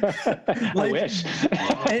song. I wish.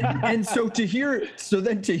 and so to hear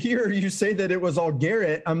you say that it was all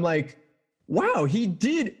Garrett, I'm like, wow,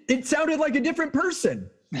 it sounded like a different person.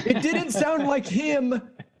 It didn't sound like him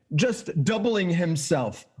just doubling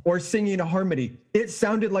himself or singing a harmony. It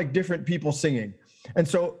sounded like different people singing. And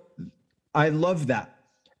so I love that.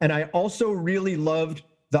 And I also really loved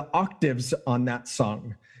the octaves on that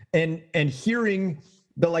song and hearing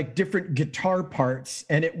the like different guitar parts.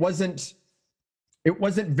 And it wasn't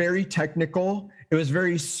very technical. It was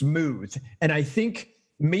very smooth. And I think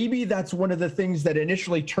maybe that's one of the things that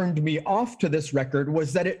initially turned me off to this record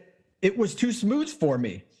was that it was too smooth for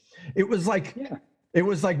me. It was like, It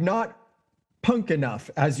was like not punk enough,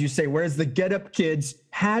 as you say, whereas the Get Up Kids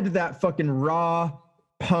had that fucking raw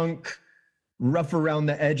punk, rough around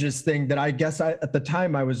the edges thing that I guess at the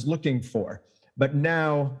time I was looking for. But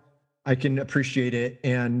now I can appreciate it.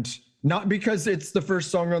 And not because it's the first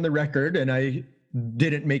song on the record and I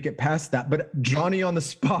didn't make it past that, but Johnny on the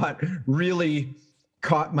Spot really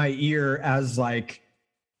caught my ear as like,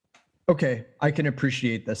 okay, I can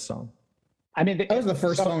appreciate this song. I mean, that was the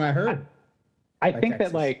first song I heard. I think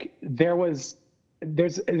that like there's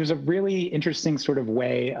a really interesting sort of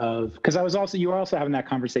way of, because you were also having that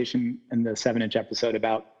conversation in the 7-inch episode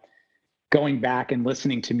about going back and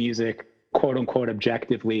listening to music, quote unquote,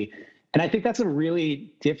 objectively. And I think that's a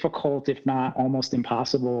really difficult, if not almost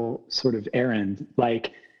impossible sort of errand,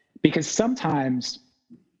 like, because sometimes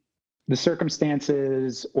the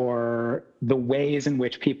circumstances or the ways in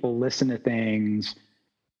which people listen to things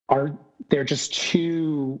they're just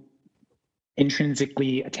too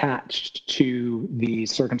intrinsically attached to the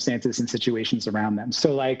circumstances and situations around them.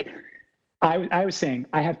 So like I was saying,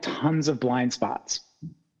 I have tons of blind spots.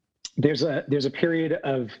 There's a period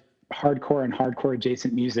of hardcore and hardcore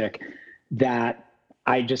adjacent music that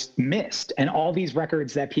I just missed. And all these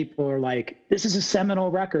records that people are like, this is a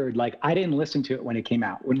seminal record. Like I didn't listen to it when it came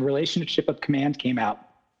out. When Relationship of Command came out,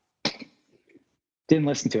 didn't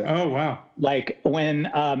listen to it. Oh, wow. Like when,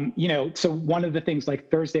 so one of the things, like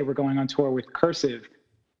Thursday, we're going on tour with Cursive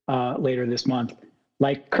later this month.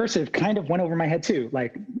 Like Cursive kind of went over my head too,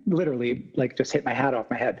 like literally, like just hit my hat off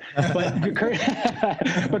my head. But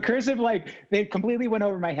Cursive, like they completely went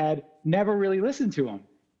over my head, never really listened to them.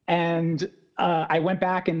 And I went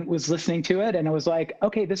back and was listening to it and I was like,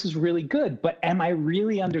 okay, this is really good, but am I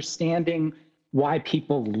really understanding why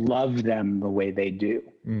people love them the way they do?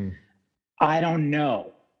 I don't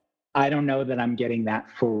know. I don't know that I'm getting that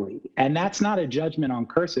fully. And that's not a judgment on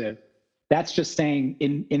Cursive. That's just saying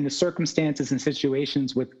in the circumstances and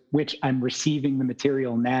situations with which I'm receiving the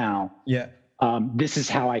material now, this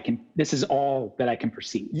is all that I can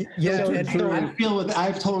perceive. Yeah, So- and so-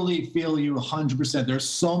 I totally feel you 100%. There's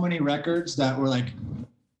so many records that were like,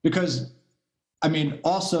 because I mean,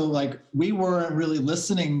 also like we weren't really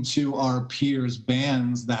listening to our peers'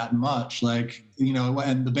 bands that much, like, you know,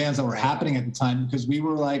 and the bands that were happening at the time, because we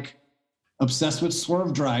were like obsessed with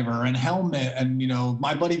Swerve Driver and Helmet and, you know,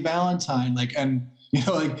 My Buddy Valentine, like, and, you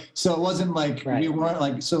know, like, so it wasn't like we weren't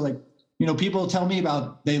like, so like, you know, people tell me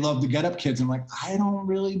about they love the Get Up Kids. I'm like, I never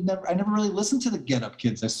really listened to the Get Up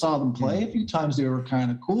Kids. I saw them play a few times. They were kind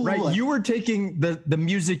of cool. Right. Like, You were taking the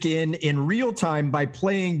music in real time by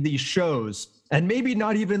playing these shows, and maybe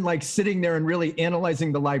not even like sitting there and really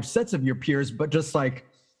analyzing the live sets of your peers, but just like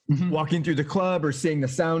walking through the club or seeing the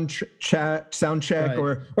sound check Right.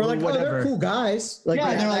 or like, oh, whatever. they're cool guys. Like,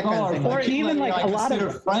 yeah, they're like, that kind oh, of thing. or even like I a lot of-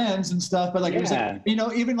 consider friends and stuff. But like, it was like, you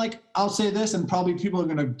know, even like, I'll say this, and probably people are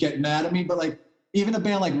gonna get mad at me, but like, even a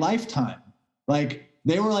band like Lifetime, like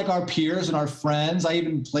they were like our peers and our friends. I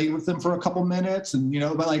even played with them for a couple minutes, and you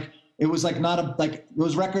know, but like it was like not a like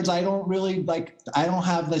those records. I don't really like. I don't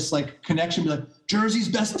have this like connection. Be like Jersey's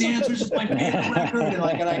Best Dancers is my favorite record, and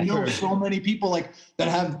like, and I know so many people like that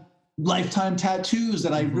have Lifetime tattoos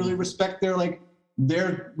that I really respect their like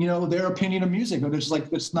their, you know, their opinion of music. But it's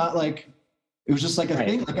like, it's not like, it was just like a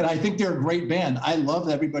thing. Like, and I think they're a great band. I love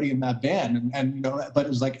everybody in that band, and you know, but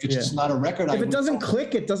it's like, it's just not a record. If it doesn't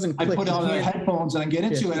click, it doesn't click. I put You on the can't- headphones and I get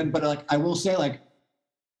into it. But like, I will say, like,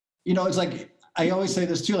 you know, it's like, I always say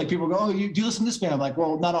this too, like people go, oh, do you listen to this band? I'm like,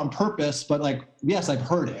 well, not on purpose, but like, yes, I've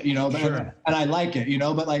heard it, you know, but, and I like it, you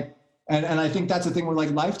know, but like, and I think that's the thing with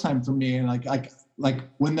like Lifetime for me. And like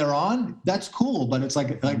when they're on, that's cool. But it's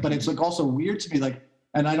like, but it's like also weird to me. Like,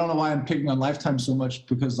 and I don't know why I'm picking on Lifetime so much,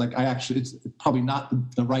 because like it's probably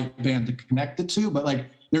not the right band to connect it to, but like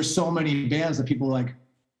there's so many bands that people like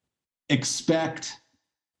expect,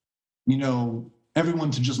 you know,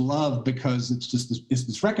 everyone to just love because it's just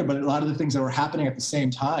this record. But a lot of the things that were happening at the same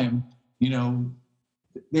time, you know,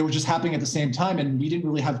 they were just happening at the same time, and we didn't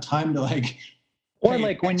really have time to like. Or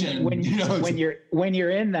like when you know, when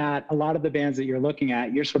you're in that, a lot of the bands that you're looking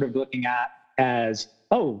at, you're sort of looking at as,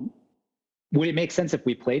 oh, would it make sense if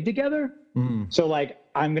we played together? So like,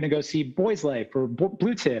 I'm going to go see Boys Life or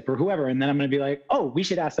Blue Tip or whoever. And then I'm going to be like, oh, we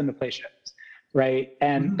should ask them to play shows. Right.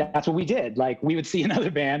 And that's what we did. Like we would see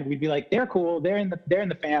another band. We'd be like, they're cool. They're in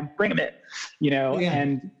the fam, bring them in, you know?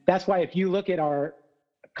 And that's why, if you look at our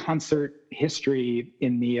concert history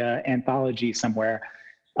in the anthology somewhere,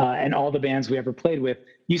 and all the bands we ever played with,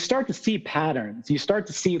 you start to see patterns. You start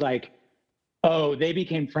to see like, oh, they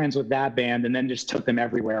became friends with that band and then just took them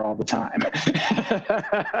everywhere all the time.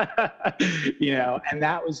 You know, and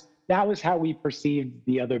that was how we perceived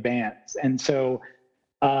the other bands. And so,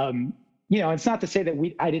 you know, it's not to say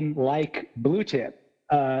that I didn't like Blue Tip.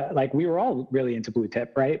 Like we were all really into Blue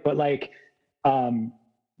Tip, right? But like,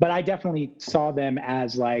 but I definitely saw them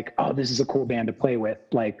as like, oh, this is a cool band to play with.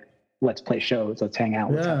 Like, let's play shows, let's hang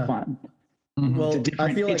out, let's have fun. Well,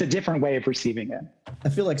 It's a different way of perceiving it. I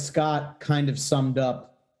feel like Scott kind of summed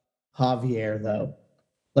up Javier, though.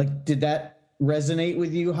 Like, did that resonate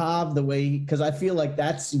with you, Jav? The way, because I feel like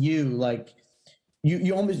that's you. Like,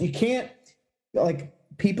 you can't, like,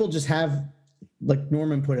 people just have, like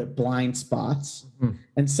Norman put it, blind spots.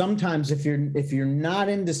 And sometimes if you're not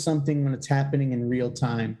into something when it's happening in real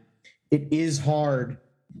time, it is hard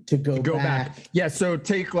to go back. Yeah. So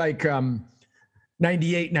take like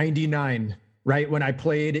 98, 99, right? When I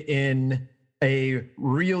played in a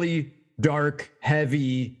really dark,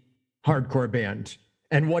 heavy hardcore band.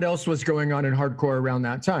 And what else was going on in hardcore around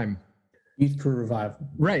that time? Youth Crew Revival.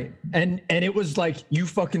 Right. And it was like, you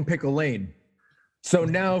fucking pick a lane. So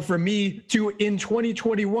now for me to, in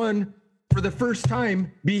 2021, for the first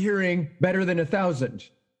time, be hearing Better Than 1,000.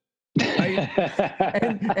 Right?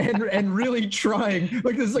 and really trying,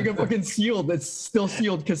 like this is like a fucking sealed, that's still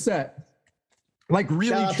sealed cassette. Like really,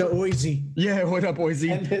 shout out to Oizy. Yeah, what up,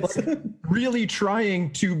 Oizy? Like, really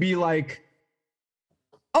trying to be like,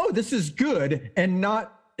 oh, this is good, and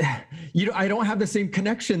not, you know, I don't have the same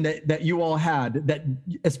connection that you all had, that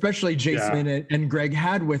especially Jason and Greg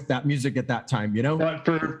had with that music at that time, you know? But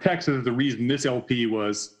for Texas, the reason this LP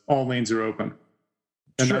was All Lanes Are Open.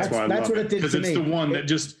 And that's why I love it. Because it's the one that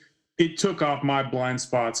just, it took off my blind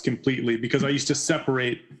spots completely, because I used to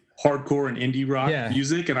separate hardcore and indie rock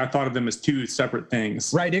music, and I thought of them as two separate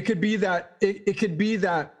things. Right. It could be that, it could be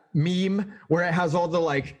that meme where it has all the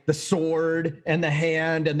like the sword and the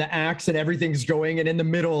hand and the axe and everything's going, and in the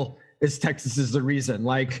middle is Texas Is the Reason.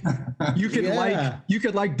 Like you could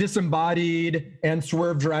like Disembodied and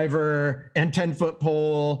Swerve Driver and 10 Foot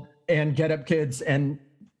Pole and Get Up Kids and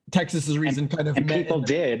Texas's reason kind of And met people in-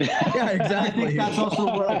 did. Yeah, I exactly. think that's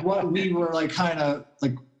also what we were like, kind of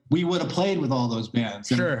like, we would have played with all those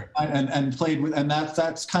bands, and, Sure. and played with, and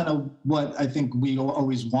that's kind of what I think we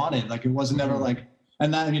always wanted. Like, it wasn't never like,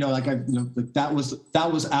 and that, you know, like like that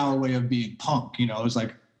was our way of being punk. You know, it was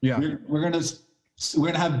like, Yeah. we're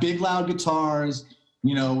gonna have big loud guitars.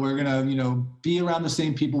 You know, we're gonna, you know, be around the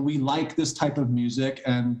same people. We like this type of music,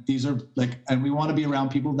 and these are like, and we want to be around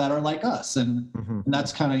people that are like us, and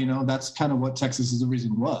that's kind of, you know, that's kind of what Texas is the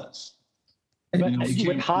Reason was. But You know, we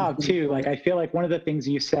with came- Hav too, like I feel like one of the things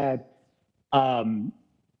you said,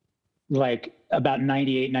 like about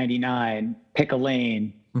 98, 99, pick a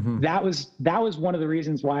lane. That was one of the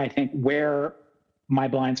reasons why I think where my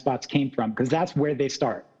blind spots came from, because that's where they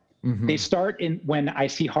start. They start in when I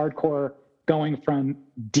see hardcore going from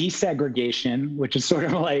desegregation, which is sort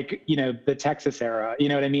of like, you know, the Texas era. You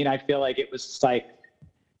know what I mean? I feel like it was just like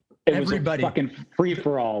Everybody. was a fucking free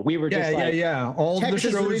for all. We were just like, yeah. All Texas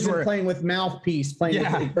the shows Reason were playing with Mouthpiece, playing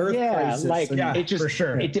Yeah. with Earth yeah, Crisis. like and- Yeah, it just for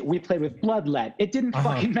sure. we played with Bloodlet. It didn't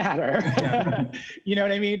fucking matter. You know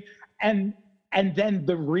what I mean? And then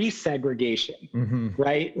the resegregation,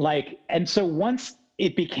 right? Like, and so once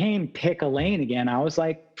it became pick a lane again, I was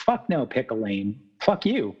like, fuck no, pick a lane. Fuck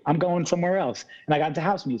you. I'm going somewhere else. And I got into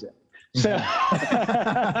house music. So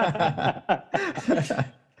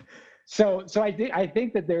So I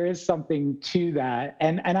think that there is something to that.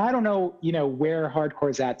 And I don't know, you know, where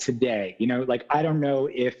hardcore's at today. You know, like I don't know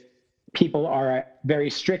if people are very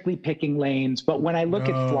strictly picking lanes, but when I look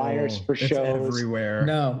at flyers for it's shows, everywhere.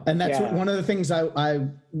 No, and that's Yeah. one of the things I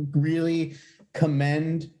really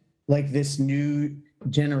commend, like this new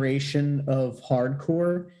generation of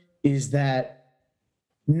hardcore, is that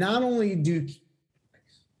not only do,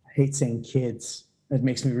 I hate saying kids, it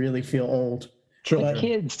makes me really feel old. like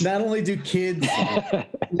kids, Not only do kids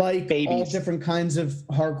like all Babies. different kinds of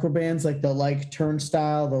hardcore bands, like they'll like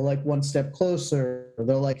Turnstile, they'll like One Step Closer, or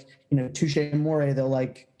they'll like, you know, Touche Amore, they'll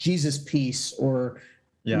like Jesus Piece or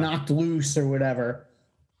Yeah. Knocked Loose or whatever.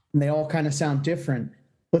 And they all kind of sound different,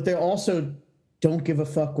 but they also don't give a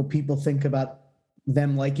fuck what people think about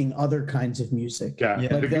them liking other kinds of music. Yeah, Yeah.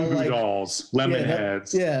 the Like, they'll Goo Goo like- Dolls, Yeah,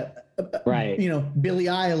 Lemonheads. yeah. right? You know, Billie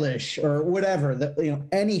Eilish or whatever, you know,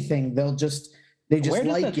 anything. They just Where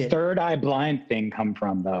does like the it. third eye blind thing come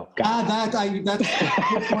from, though? God. That's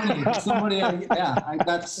funny. Somebody,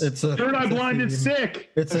 that's It's a Third Eye it's a Blind is theme. sick.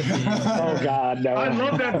 It's a theme. Oh God, no! I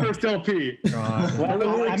love that first LP. God.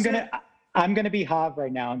 Well, I'm gonna be Hav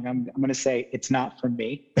right now. I'm gonna say it's not for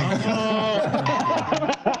me.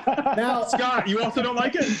 Now, Scott, you also don't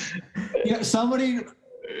like it? yeah. Somebody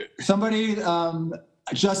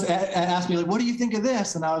just asked me like, "What do you think of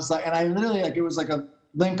this?" And I was like, and I literally like, it was like a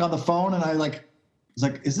link on the phone, and I like was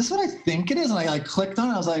like, "Is this what I think it is?" And I like clicked on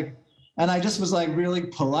it. I was like, and I just was like really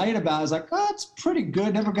polite about it. I was like, "Oh, it's pretty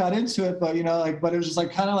good." Never got into it, but you know, like, but it was just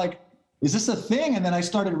like kind of like, is this a thing? And then I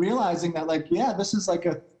started realizing that like, yeah, this is like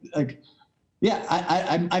yeah,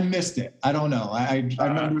 I missed it. I don't know. I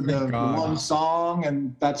remember the God. one song,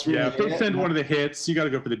 and that's really Yeah, if they it. send one of the hits, you got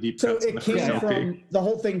to go for the deep so cuts. in it the first came LP. from, the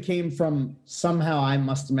whole thing came from, somehow I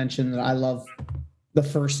must have mentioned that I love the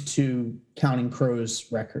first two Counting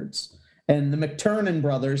Crows records. And the McTurnan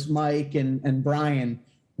brothers, Mike and Brian,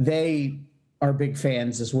 they are big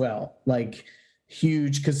fans as well. Like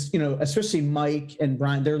huge, because, you know, especially Mike and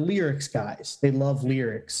Brian, they're lyrics guys. They love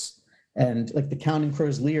lyrics. And like the Counting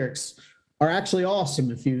Crows lyrics are actually awesome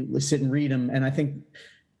if you sit and read them. And I think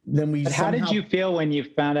then we But how did somehow- you feel when you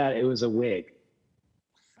found out it was a wig?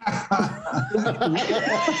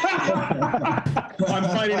 I'm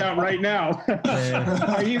finding out right now.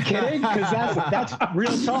 Are you kidding? Because that's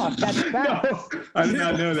real talk. That's fact. No, I did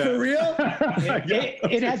not know that. For real?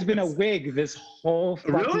 It has been a wig this whole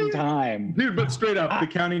fucking Really? time. Dude, but straight up, the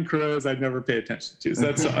Counting Crows, I'd never pay attention to.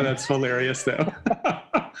 So that's hilarious, though.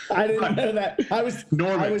 I didn't know that. I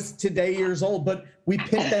Norman. was today years old, but we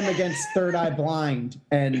pit them against Third Eye Blind,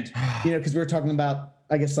 and you know, because we were talking about,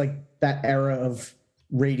 I guess, like that era of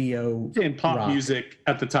radio In pop rock. music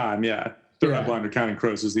at the time, yeah. Third Eye Yeah. Blind or Counting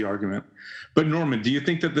Crows is the argument. But Norman, do you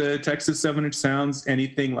think that the Texas 7-inch sounds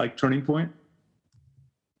anything like Turning Point?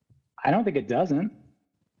 I don't think it doesn't.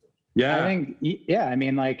 Yeah. I think, yeah, I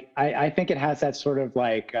mean, like, I think it has that sort of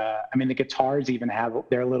like, I mean, the guitars even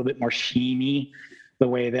they're a little bit more sheeny, the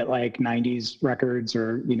way that like 90s records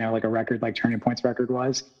or, you know, like a record like Turning Point's record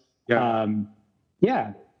was. Yeah.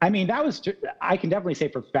 Yeah. I mean, I can definitely say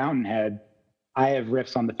for Fountainhead, I have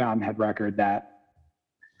riffs on the Fountainhead record that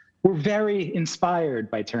were very inspired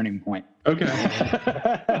by Turning Point. Okay.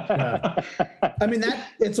 I mean,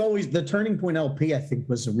 it's always the Turning Point LP, I think,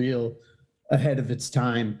 was real ahead of its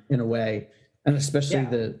time in a way. And especially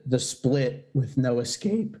Yeah. the split with No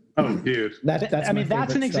Escape. Oh, dude. That's I mean, my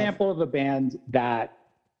that's an favorite stuff. example of a band that,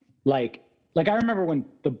 like I remember when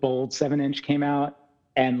the Bold 7-inch came out,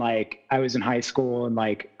 and like I was in high school, and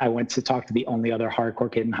like I went to talk to the only other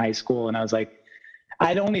hardcore kid in high school, and I was like,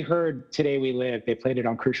 I'd only heard Today We Live. They played it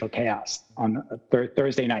on Crucial Chaos on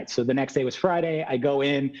Thursday night. So the next day was Friday. I go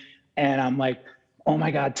in, and I'm like, oh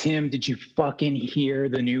my God, Tim, did you fucking hear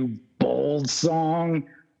the new Bold song?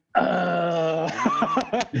 And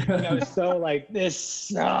I was so like, this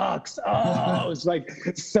sucks. Oh, I was like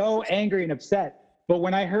so angry and upset. But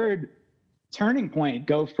when I heard Turning Point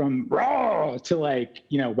go from raw to like,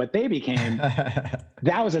 you know, what they became,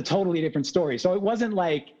 that was a totally different story. So it wasn't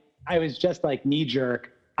like I was just like knee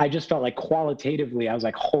jerk. I just felt like qualitatively, I was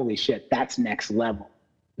like, holy shit, that's next level.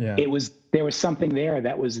 Yeah. There was something there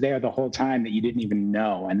that was there the whole time that you didn't even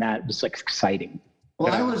know. And that was like exciting.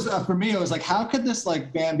 Well, I was for me, it was like, how could this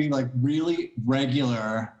like band be like really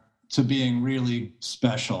regular to being really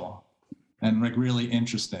special and like really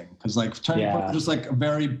interesting? Because like Turning Point was just like a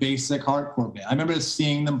very basic hardcore band. I remember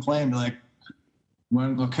seeing them play and be like,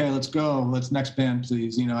 okay, let's go. Let's next band,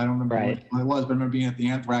 please. You know, I don't remember what it was, but I remember being at the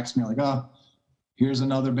Anthrax and being like, oh, here's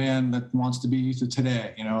another band that wants to be to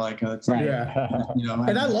today. You know, like it's Right. Yeah. you know,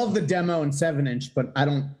 And I love the demo and 7-inch, but I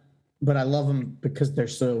love them because they're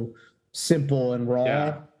so simple and raw.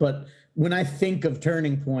 Yeah. But when I think of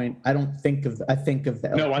Turning Point, I think of the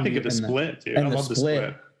No, I think of LP the and split, dude. I and the love the split.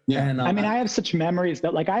 split. Yeah. And I mean, I have such memories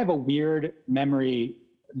that like I have a weird memory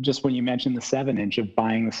just when you mentioned the 7-inch of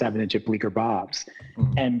buying the 7-inch at Bleecker Bob's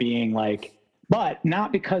and being like, but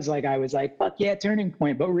not because like I was like, fuck yeah, Turning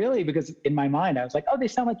Point, but really because in my mind I was like, oh, they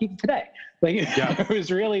sound like Even Today. Like it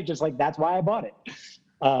was really just like, that's why I bought it.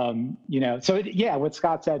 You know, so yeah, what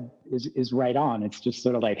Scott said is right on. It's just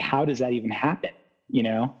sort of like, how does that even happen? You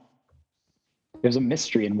know, there's a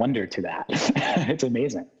mystery and wonder to that. It's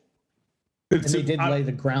amazing. And they did lay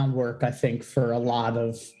the groundwork, I think, for a lot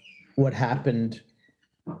of what happened,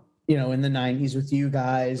 you know, in the 90s with you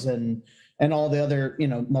guys and all the other, you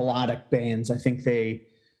know, melodic bands. I think they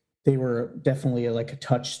were definitely like a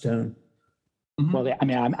touchstone. Well, I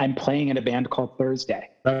mean, I'm playing in a band called Thursday.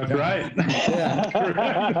 That's right.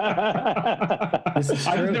 This is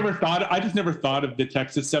I true. just never thought of the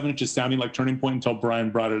Texas 7-inch as sounding like Turning Point until Brian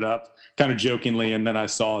brought it up, kind of jokingly, and then I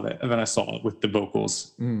saw it with the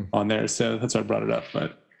vocals on there. So that's why I brought it up.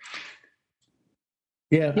 But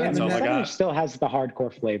Yeah, Yeah, I That's mean, all I the got. still has the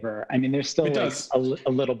hardcore flavor. I mean, there's still It like does. a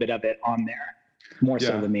little bit of it on there, more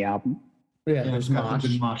so Yeah. than the album. yeah. there's There's got the mosh.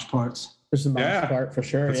 good mosh parts. There's the mosh Yeah, part for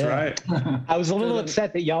sure. that's yeah. right. I was a little So-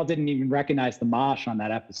 upset that y'all didn't even recognize the mosh on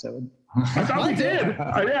that episode. I thought we did.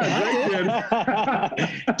 Yeah, Greg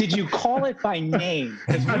did. Did you call it by name?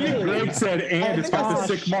 'Cause I think really, Greg said, and it's got the Mosh.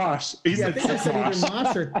 sick mosh. He Yeah, I said think I sick said mosh. either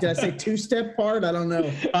mosh or did I say two-step part? I don't know.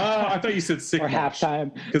 I thought you said sick or mosh.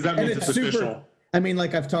 halftime. Because that And means it's it's super. official. I mean,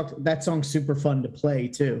 like I've talked, that song's super fun to play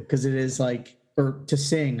too, because it is like, or to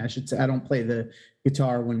sing, I should say. I don't play the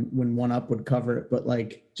guitar when One Up would cover it, but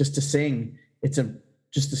like just to sing, it's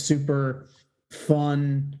just a super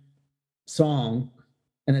fun song,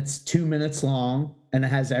 and it's 2 minutes long, and it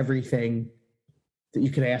has everything that you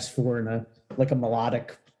could ask for in a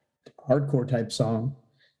melodic hardcore type song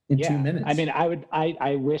in 2 minutes. I mean,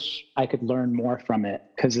 I wish I could learn more from it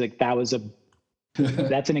because like that's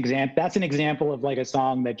an example of like a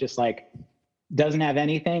song that just like doesn't have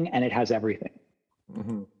anything and it has everything.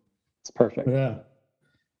 It's perfect. Yeah.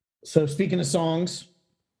 So speaking of songs,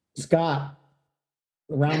 Scott,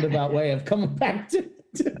 a roundabout way of coming back to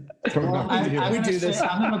Well, we do this.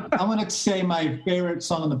 I'm gonna say my favorite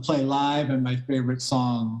song to play live and my favorite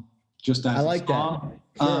song just as I like a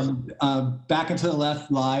that. song. Back into the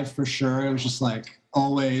Left live for sure. It was just like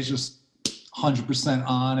always just 100%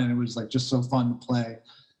 on, and it was like just so fun to play.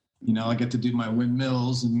 You know, I get to do my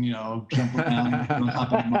windmills and jump around on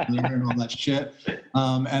top of my mirror and all that shit.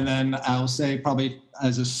 And then I'll say probably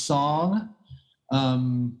as a song.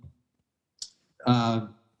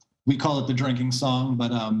 We call it the drinking song,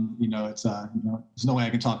 but it's there's no way I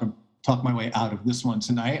can talk my way out of this one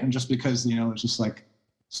tonight. And just because it's just like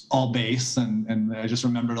it's all bass, and I just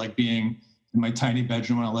remember like being in my tiny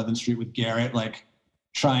bedroom on 11th Street with Garrett, like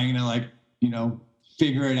trying to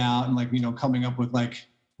figure it out and coming up with like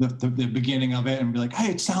the beginning of it and be like,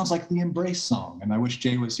 hey, it sounds like the Embrace song. And I wish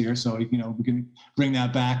Jay was here so we can bring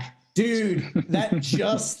that back. Dude, that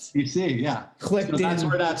just You see, yeah. clicked So that's in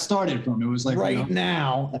where that started from. It was like right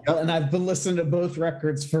now. And I've been listening to both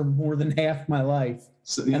records for more than half my life.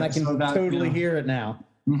 So, And I can so that, totally hear it now.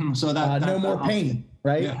 So that No More Pain,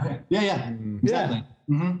 right? Yeah, exactly.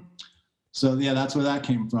 So yeah, that's where that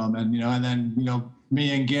came from. And and then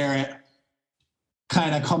me and Garrett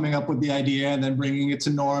kind of coming up with the idea and then bringing it to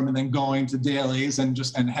Norm and then going to dailies and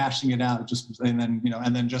hashing it out,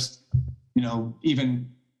 even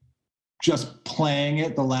just playing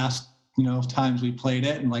it the last, times we played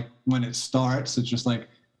it, and like when it starts, it's just like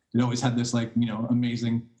it always had this like,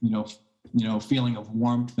 amazing, feeling of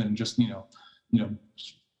warmth and just,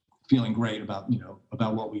 feeling great about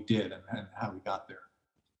what we did and how we got there.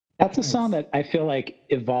 That's a song that I feel like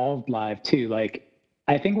evolved live too. Like,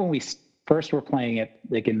 I think when we first were playing it,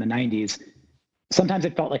 like in the 90s, sometimes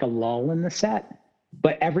it felt like a lull in the set,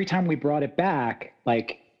 but every time we brought it back,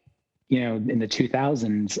 like, in the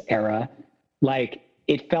 2000s era, like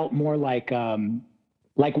it felt more like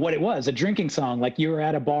what it was, a drinking song. Like you were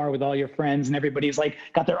at a bar with all your friends and everybody's like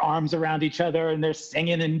got their arms around each other and they're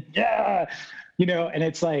singing and and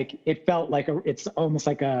it's like, it felt like it's almost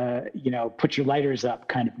like a, put your lighters up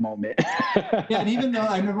kind of moment. Yeah. And even though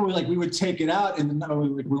I remember we would take it out and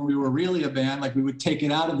when we were really a band, like we would take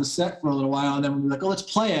it out of the set for a little while and then we'd be like, oh, let's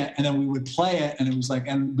play it. And then we would play it and it was like,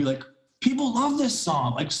 and be like, people love this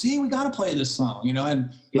song. Like, see, we got to play this song,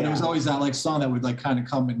 but it was always that like song that would like kind of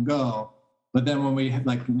come and go. But then when we had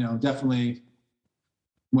like, definitely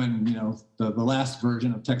when, the last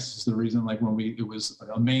version of Texas is the Reason, like when it was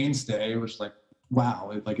a mainstay, it was like,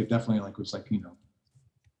 wow. It definitely like was like,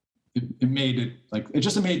 it made it like, it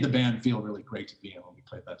just made the band feel really great to be in when we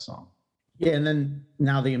played that song. Yeah. And then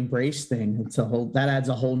now the Embrace thing, that adds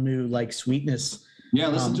a whole new like sweetness. Yeah.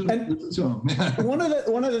 Listen to him.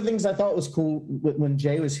 one of the things I thought was cool when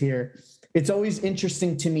Jay was here, it's always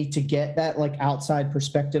interesting to me to get that like outside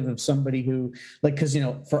perspective of somebody who like, cause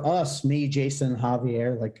for us, me, Jason, and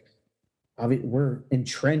Javier, like we're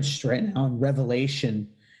entrenched right now in Revelation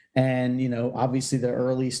and, obviously the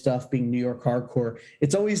early stuff being New York hardcore.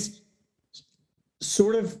 It's always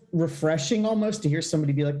sort of refreshing almost to hear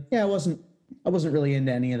somebody be like, yeah, I wasn't really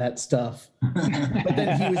into any of that stuff. But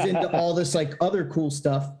then he was into all this like other cool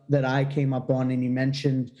stuff that I came up on. And you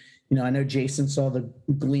mentioned, I know Jason saw the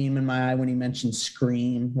gleam in my eye when he mentioned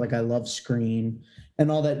Scream. Like I love Scream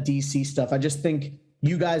and all that DC stuff. I just think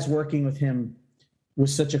you guys working with him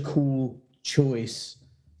was such a cool choice.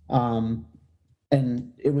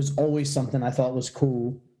 And it was always something I thought was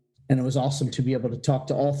cool. And it was awesome to be able to talk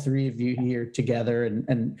to all three of you here together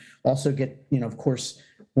and also get, of course,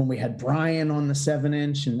 when we had Brian on the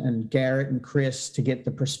 7-inch and Garrett and Chris to get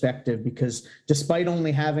the perspective, because despite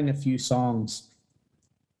only having a few songs,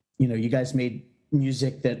 you guys made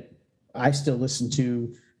music that I still listen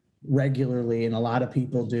to regularly and a lot of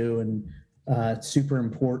people do. And it's super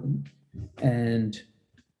important. And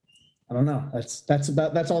I don't know,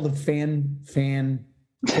 that's all the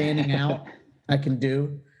fanning out I can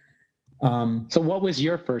do. So what was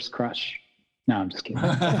your first crush? No, I'm just kidding.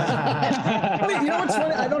 Wait, you know what's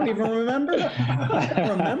funny? I don't even remember. I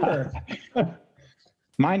don't remember.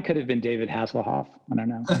 Mine could have been David Hasselhoff. I don't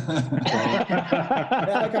know.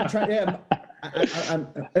 I'm trying. Yeah,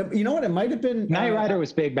 you know what? It might have been. Knight Rider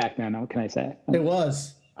was big back then. What can I say? It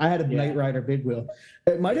was. I had a Knight Rider big wheel.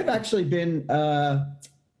 It might have actually been,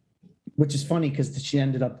 which is funny because she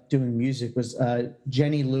ended up doing music. Was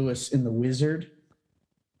Jenny Lewis in The Wizard?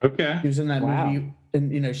 Okay. She was in that movie,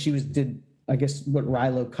 and she did. I guess what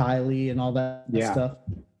Rilo Kiley and all that stuff.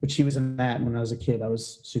 But she was in that when I was a kid. I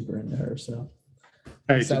was super into her. So,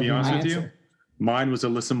 hey, to be honest with you, mine was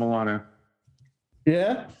Alyssa Milano.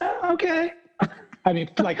 Yeah. Okay. I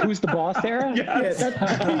mean, like, who's the boss era? Yes.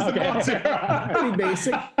 Who's the boss era? Pretty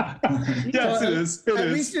basic. Yes, it is. It at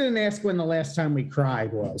is. least you didn't ask when the last time we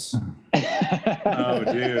cried was. Oh,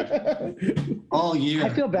 dude. All year. I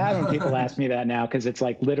feel bad when people ask me that now because it's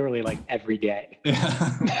like literally like every day.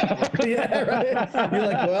 Yeah, right. You're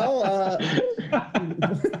like, well,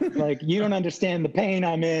 like you don't understand the pain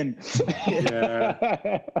I'm in.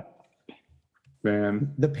 Yeah.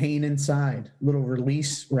 Man. The pain inside. Little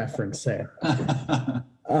release reference there.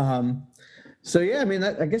 So yeah, I mean,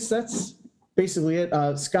 I guess that's basically it.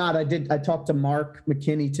 Scott, I talked to Mark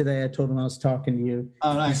McKinney today. I told him I was talking to you.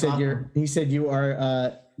 Oh, nice. He said you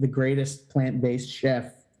are the greatest plant-based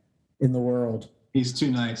chef in the world. He's too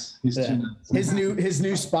nice. He's too nice. His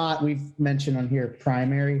new spot we've mentioned on here,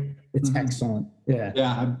 Primary. It's excellent. Yeah.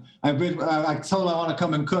 Yeah. I told him I want to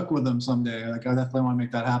come and cook with him someday. Like I definitely want to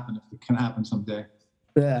make that happen if it can happen someday.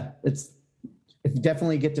 Yeah. If you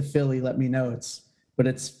definitely get to Philly, let me know. It's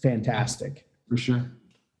fantastic. For sure.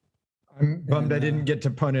 I'm bummed I didn't get to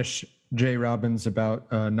punish Jay Robbins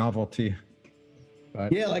about novelty.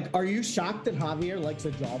 But yeah, like, are you shocked that Javier likes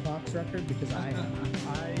a Jawbox record? Because I am.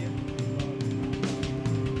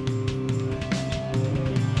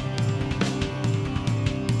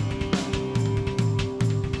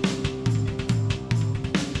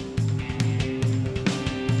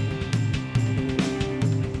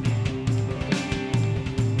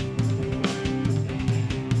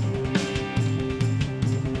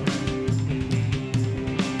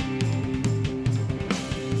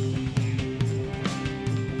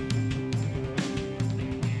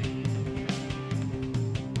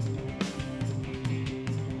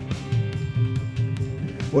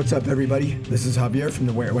 What's up, everybody? This is Javier from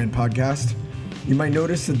the Where It Went podcast. You might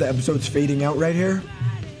notice that the episode's fading out right here,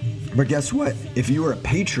 but guess what? If you were a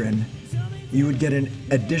patron, you would get an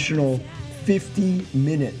additional 50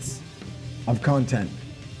 minutes of content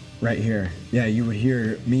right here. Yeah, you would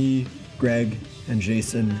hear me, Greg, and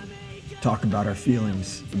Jason talk about our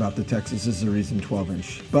feelings about the Texas is the Reason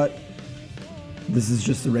 12-inch. But this is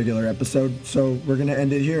just a regular episode, so we're going to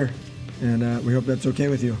end it here, and we hope that's okay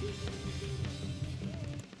with you.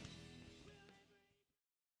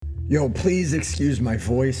 Yo, please excuse my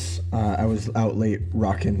voice. I was out late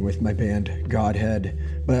rocking with my band, Godhead.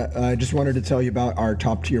 But I just wanted to tell you about our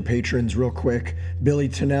top tier patrons real quick. Billy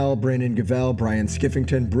Tennell, Brandon Gavell, Brian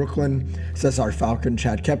Skiffington, Brooklyn, Cesar Falcon,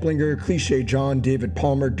 Chad Keplinger, Cliche John, David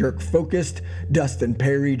Palmer, Dirk Focused, Dustin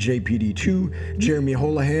Perry, JPD2, Jeremy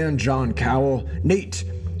Holohan, John Cowell, Nate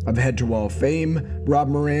of Head to Wall of Fame, Rob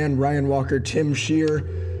Moran, Ryan Walker, Tim Shear,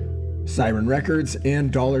 Siren Records, and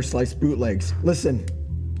Dollar Slice Bootlegs. Listen,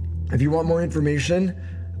 if you want more information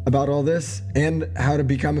about all this and how to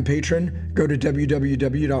become a patron, go to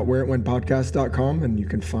www.whereitwentpodcast.com and you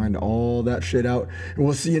can find all that shit out. And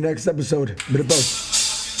we'll see you next episode. Bye.